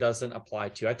does and doesn't apply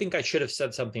to. I think I should have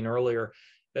said something earlier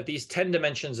that these 10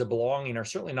 dimensions of belonging are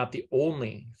certainly not the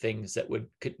only things that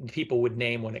people would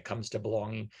name when it comes to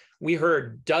belonging. We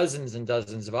heard dozens and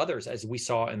dozens of others, as we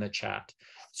saw in the chat.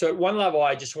 So at one level,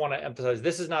 I just want to emphasize,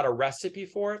 this is not a recipe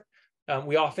for it.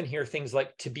 We often hear things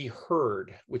like to be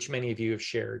heard, which many of you have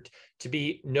shared, to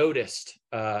be noticed,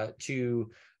 to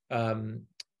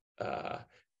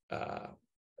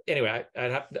anyway,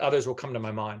 others will come to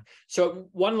my mind. So at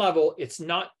one level, it's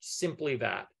not simply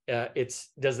that.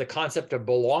 Does the concept of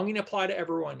belonging apply to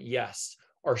everyone? Yes.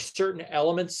 Are certain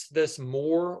elements this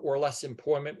more or less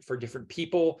important for different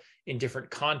people in different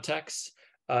contexts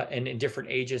and in different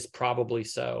ages? Probably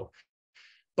so.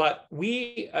 But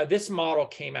this model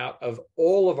came out of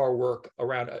all of our work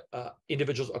around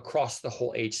individuals across the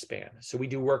whole age span. So we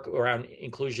do work around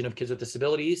inclusion of kids with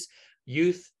disabilities,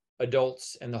 youth,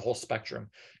 adults, and the whole spectrum.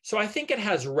 So I think it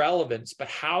has relevance, but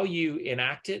how you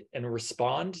enact it and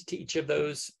respond to each of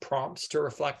those prompts to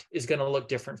reflect is going to look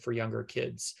different for younger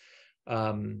kids.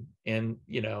 So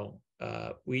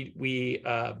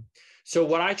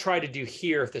what I try to do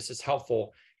here, if this is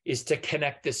helpful, is to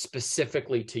connect this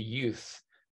specifically to youth.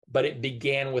 But it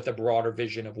began with a broader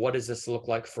vision of what does this look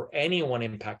like for anyone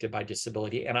impacted by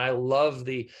disability. And I love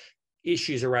the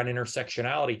issues around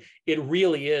intersectionality. It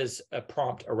really is a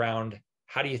prompt around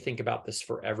how do you think about this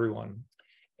for everyone?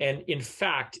 And in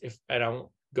fact, if I don't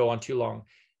go on too long,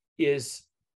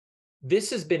 this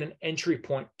has been an entry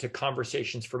point to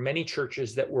conversations for many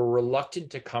churches that were reluctant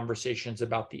to conversations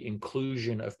about the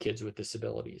inclusion of kids with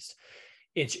disabilities.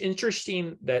 It's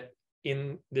interesting that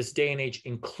in this day and age,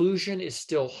 inclusion is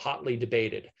still hotly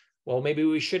debated. Well, maybe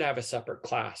we should have a separate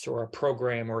class or a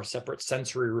program or a separate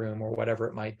sensory room or whatever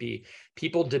it might be.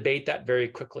 People debate that very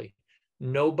quickly.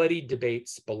 Nobody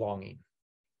debates belonging.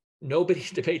 Nobody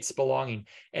debates belonging.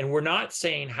 And we're not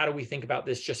saying, how do we think about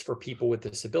this just for people with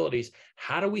disabilities?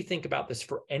 How do we think about this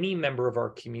for any member of our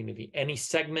community, any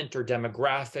segment or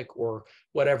demographic or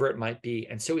whatever it might be?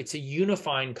 And so it's a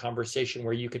unifying conversation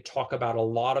where you could talk about a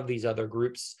lot of these other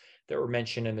groups that were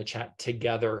mentioned in the chat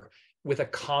together with a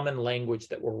common language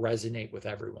that will resonate with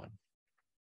everyone.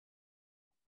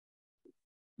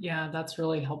 Yeah, that's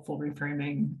really helpful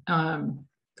reframing.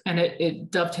 And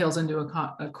it dovetails into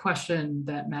a question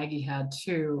that Maggie had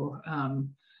too.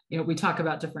 We talk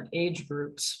about different age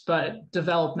groups, but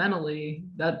developmentally,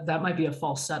 that might be a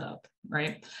false setup,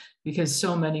 right? Because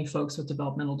so many folks with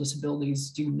developmental disabilities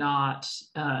do not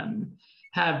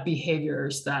have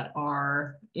behaviors that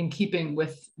are in keeping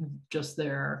with just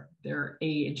their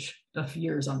age of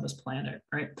years on this planet,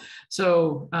 right?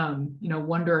 So,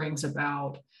 wonderings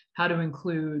about how to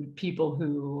include people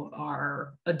who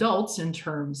are adults in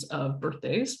terms of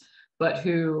birthdays, but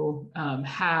who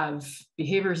have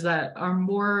behaviors that are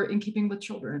more in keeping with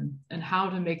children, and how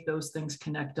to make those things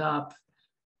connect up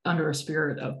under a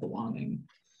spirit of belonging.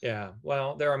 Yeah,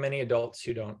 well, there are many adults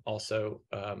who don't also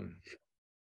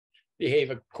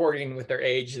behave according with their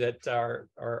age that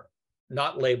are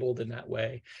not labeled in that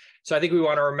way. So I think we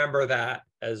want to remember that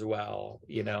as well.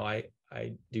 I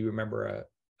do remember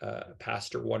a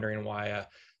pastor wondering why a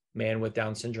man with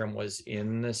Down syndrome was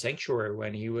in the sanctuary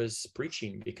when he was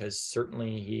preaching, because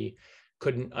certainly he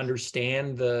couldn't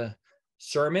understand the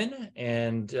sermon.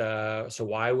 And so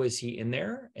why was he in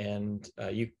there? And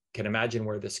you can imagine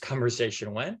where this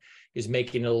conversation went. He's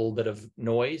making a little bit of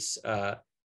noise.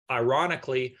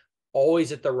 Ironically,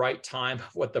 always at the right time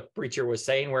of what the preacher was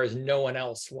saying, whereas no one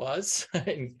else was.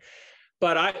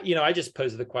 But I just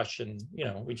posed the question,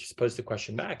 we just posed the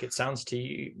question back. It sounds to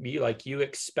me like you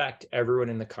expect everyone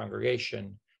in the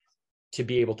congregation to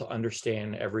be able to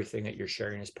understand everything that you're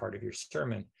sharing as part of your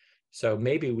sermon. So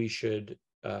maybe we should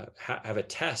have a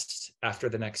test after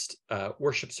the next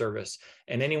worship service,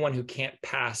 and anyone who can't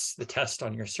pass the test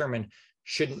on your sermon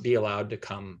shouldn't be allowed to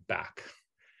come back.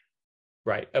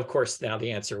 Right. Of course, now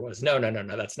the answer was no,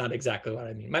 that's not exactly what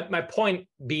I mean. My point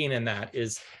being in that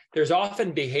is there's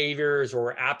often behaviors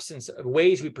or absence of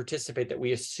ways we participate that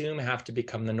we assume have to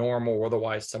become the norm, or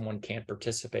otherwise someone can't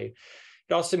participate.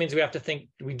 It also means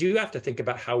we do have to think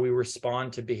about how we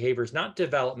respond to behaviors, not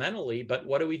developmentally, but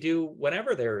what do we do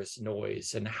whenever there's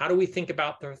noise? And how do we think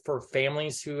about for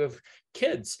families who have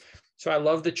kids? So I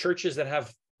love the churches that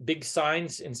have big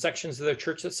signs in sections of their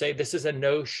church that say this is a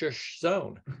no shush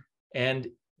zone. And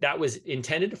that was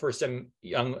intended for some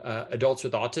young adults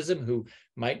with autism who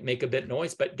might make a bit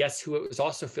noise, but guess who it was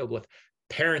also filled with?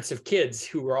 Parents of kids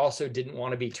who were also didn't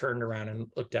want to be turned around and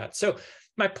looked at. So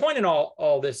my point in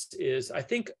all this is, I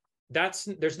think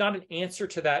there's not an answer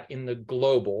to that in the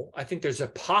global. I think there's a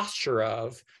posture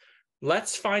of,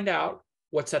 let's find out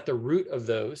what's at the root of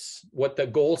those, what the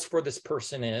goals for this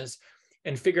person is,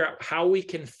 and figure out how we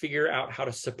can figure out how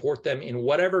to support them in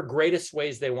whatever greatest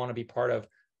ways they want to be part of,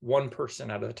 one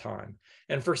person at a time.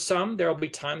 And for some, there'll be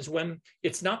times when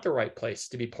it's not the right place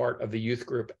to be part of the youth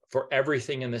group for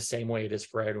everything in the same way it is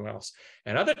for everyone else.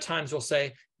 And other times we'll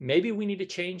say, maybe we need to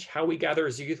change how we gather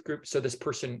as a youth group so this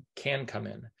person can come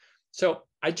in. So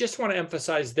I just want to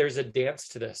emphasize there's a dance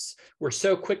to this. We're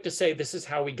so quick to say, this is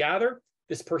how we gather.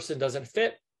 This person doesn't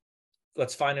fit.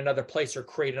 let's find another place or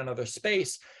create another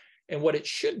space. And what it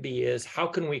should be is, how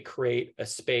can we create a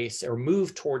space or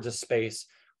move towards a space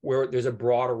where there's a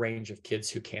broader range of kids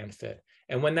who can fit?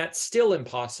 And when that's still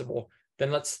impossible,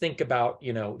 then let's think about,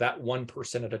 that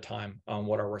 1% at a time on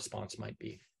what our response might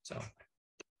be. So.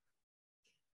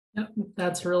 Yep,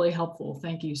 that's really helpful.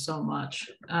 Thank you so much.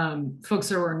 Folks,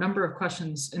 there were a number of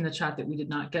questions in the chat that we did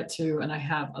not get to, and I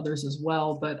have others as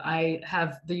well, but I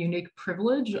have the unique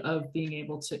privilege of being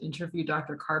able to interview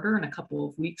Dr. Carter in a couple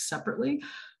of weeks separately.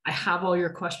 I have all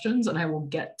your questions and I will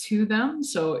get to them.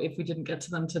 So if we didn't get to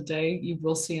them today, you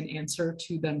will see an answer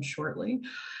to them shortly.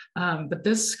 But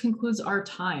this concludes our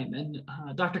time. And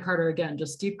Dr. Carter, again,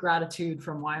 just deep gratitude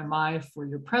from YMI for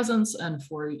your presence and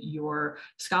for your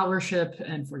scholarship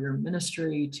and for your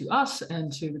ministry to us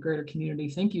and to the greater community.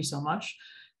 Thank you so much.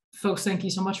 Folks, thank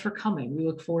you so much for coming. We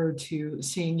look forward to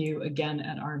seeing you again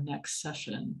at our next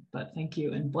session. But thank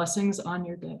you and blessings on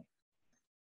your day.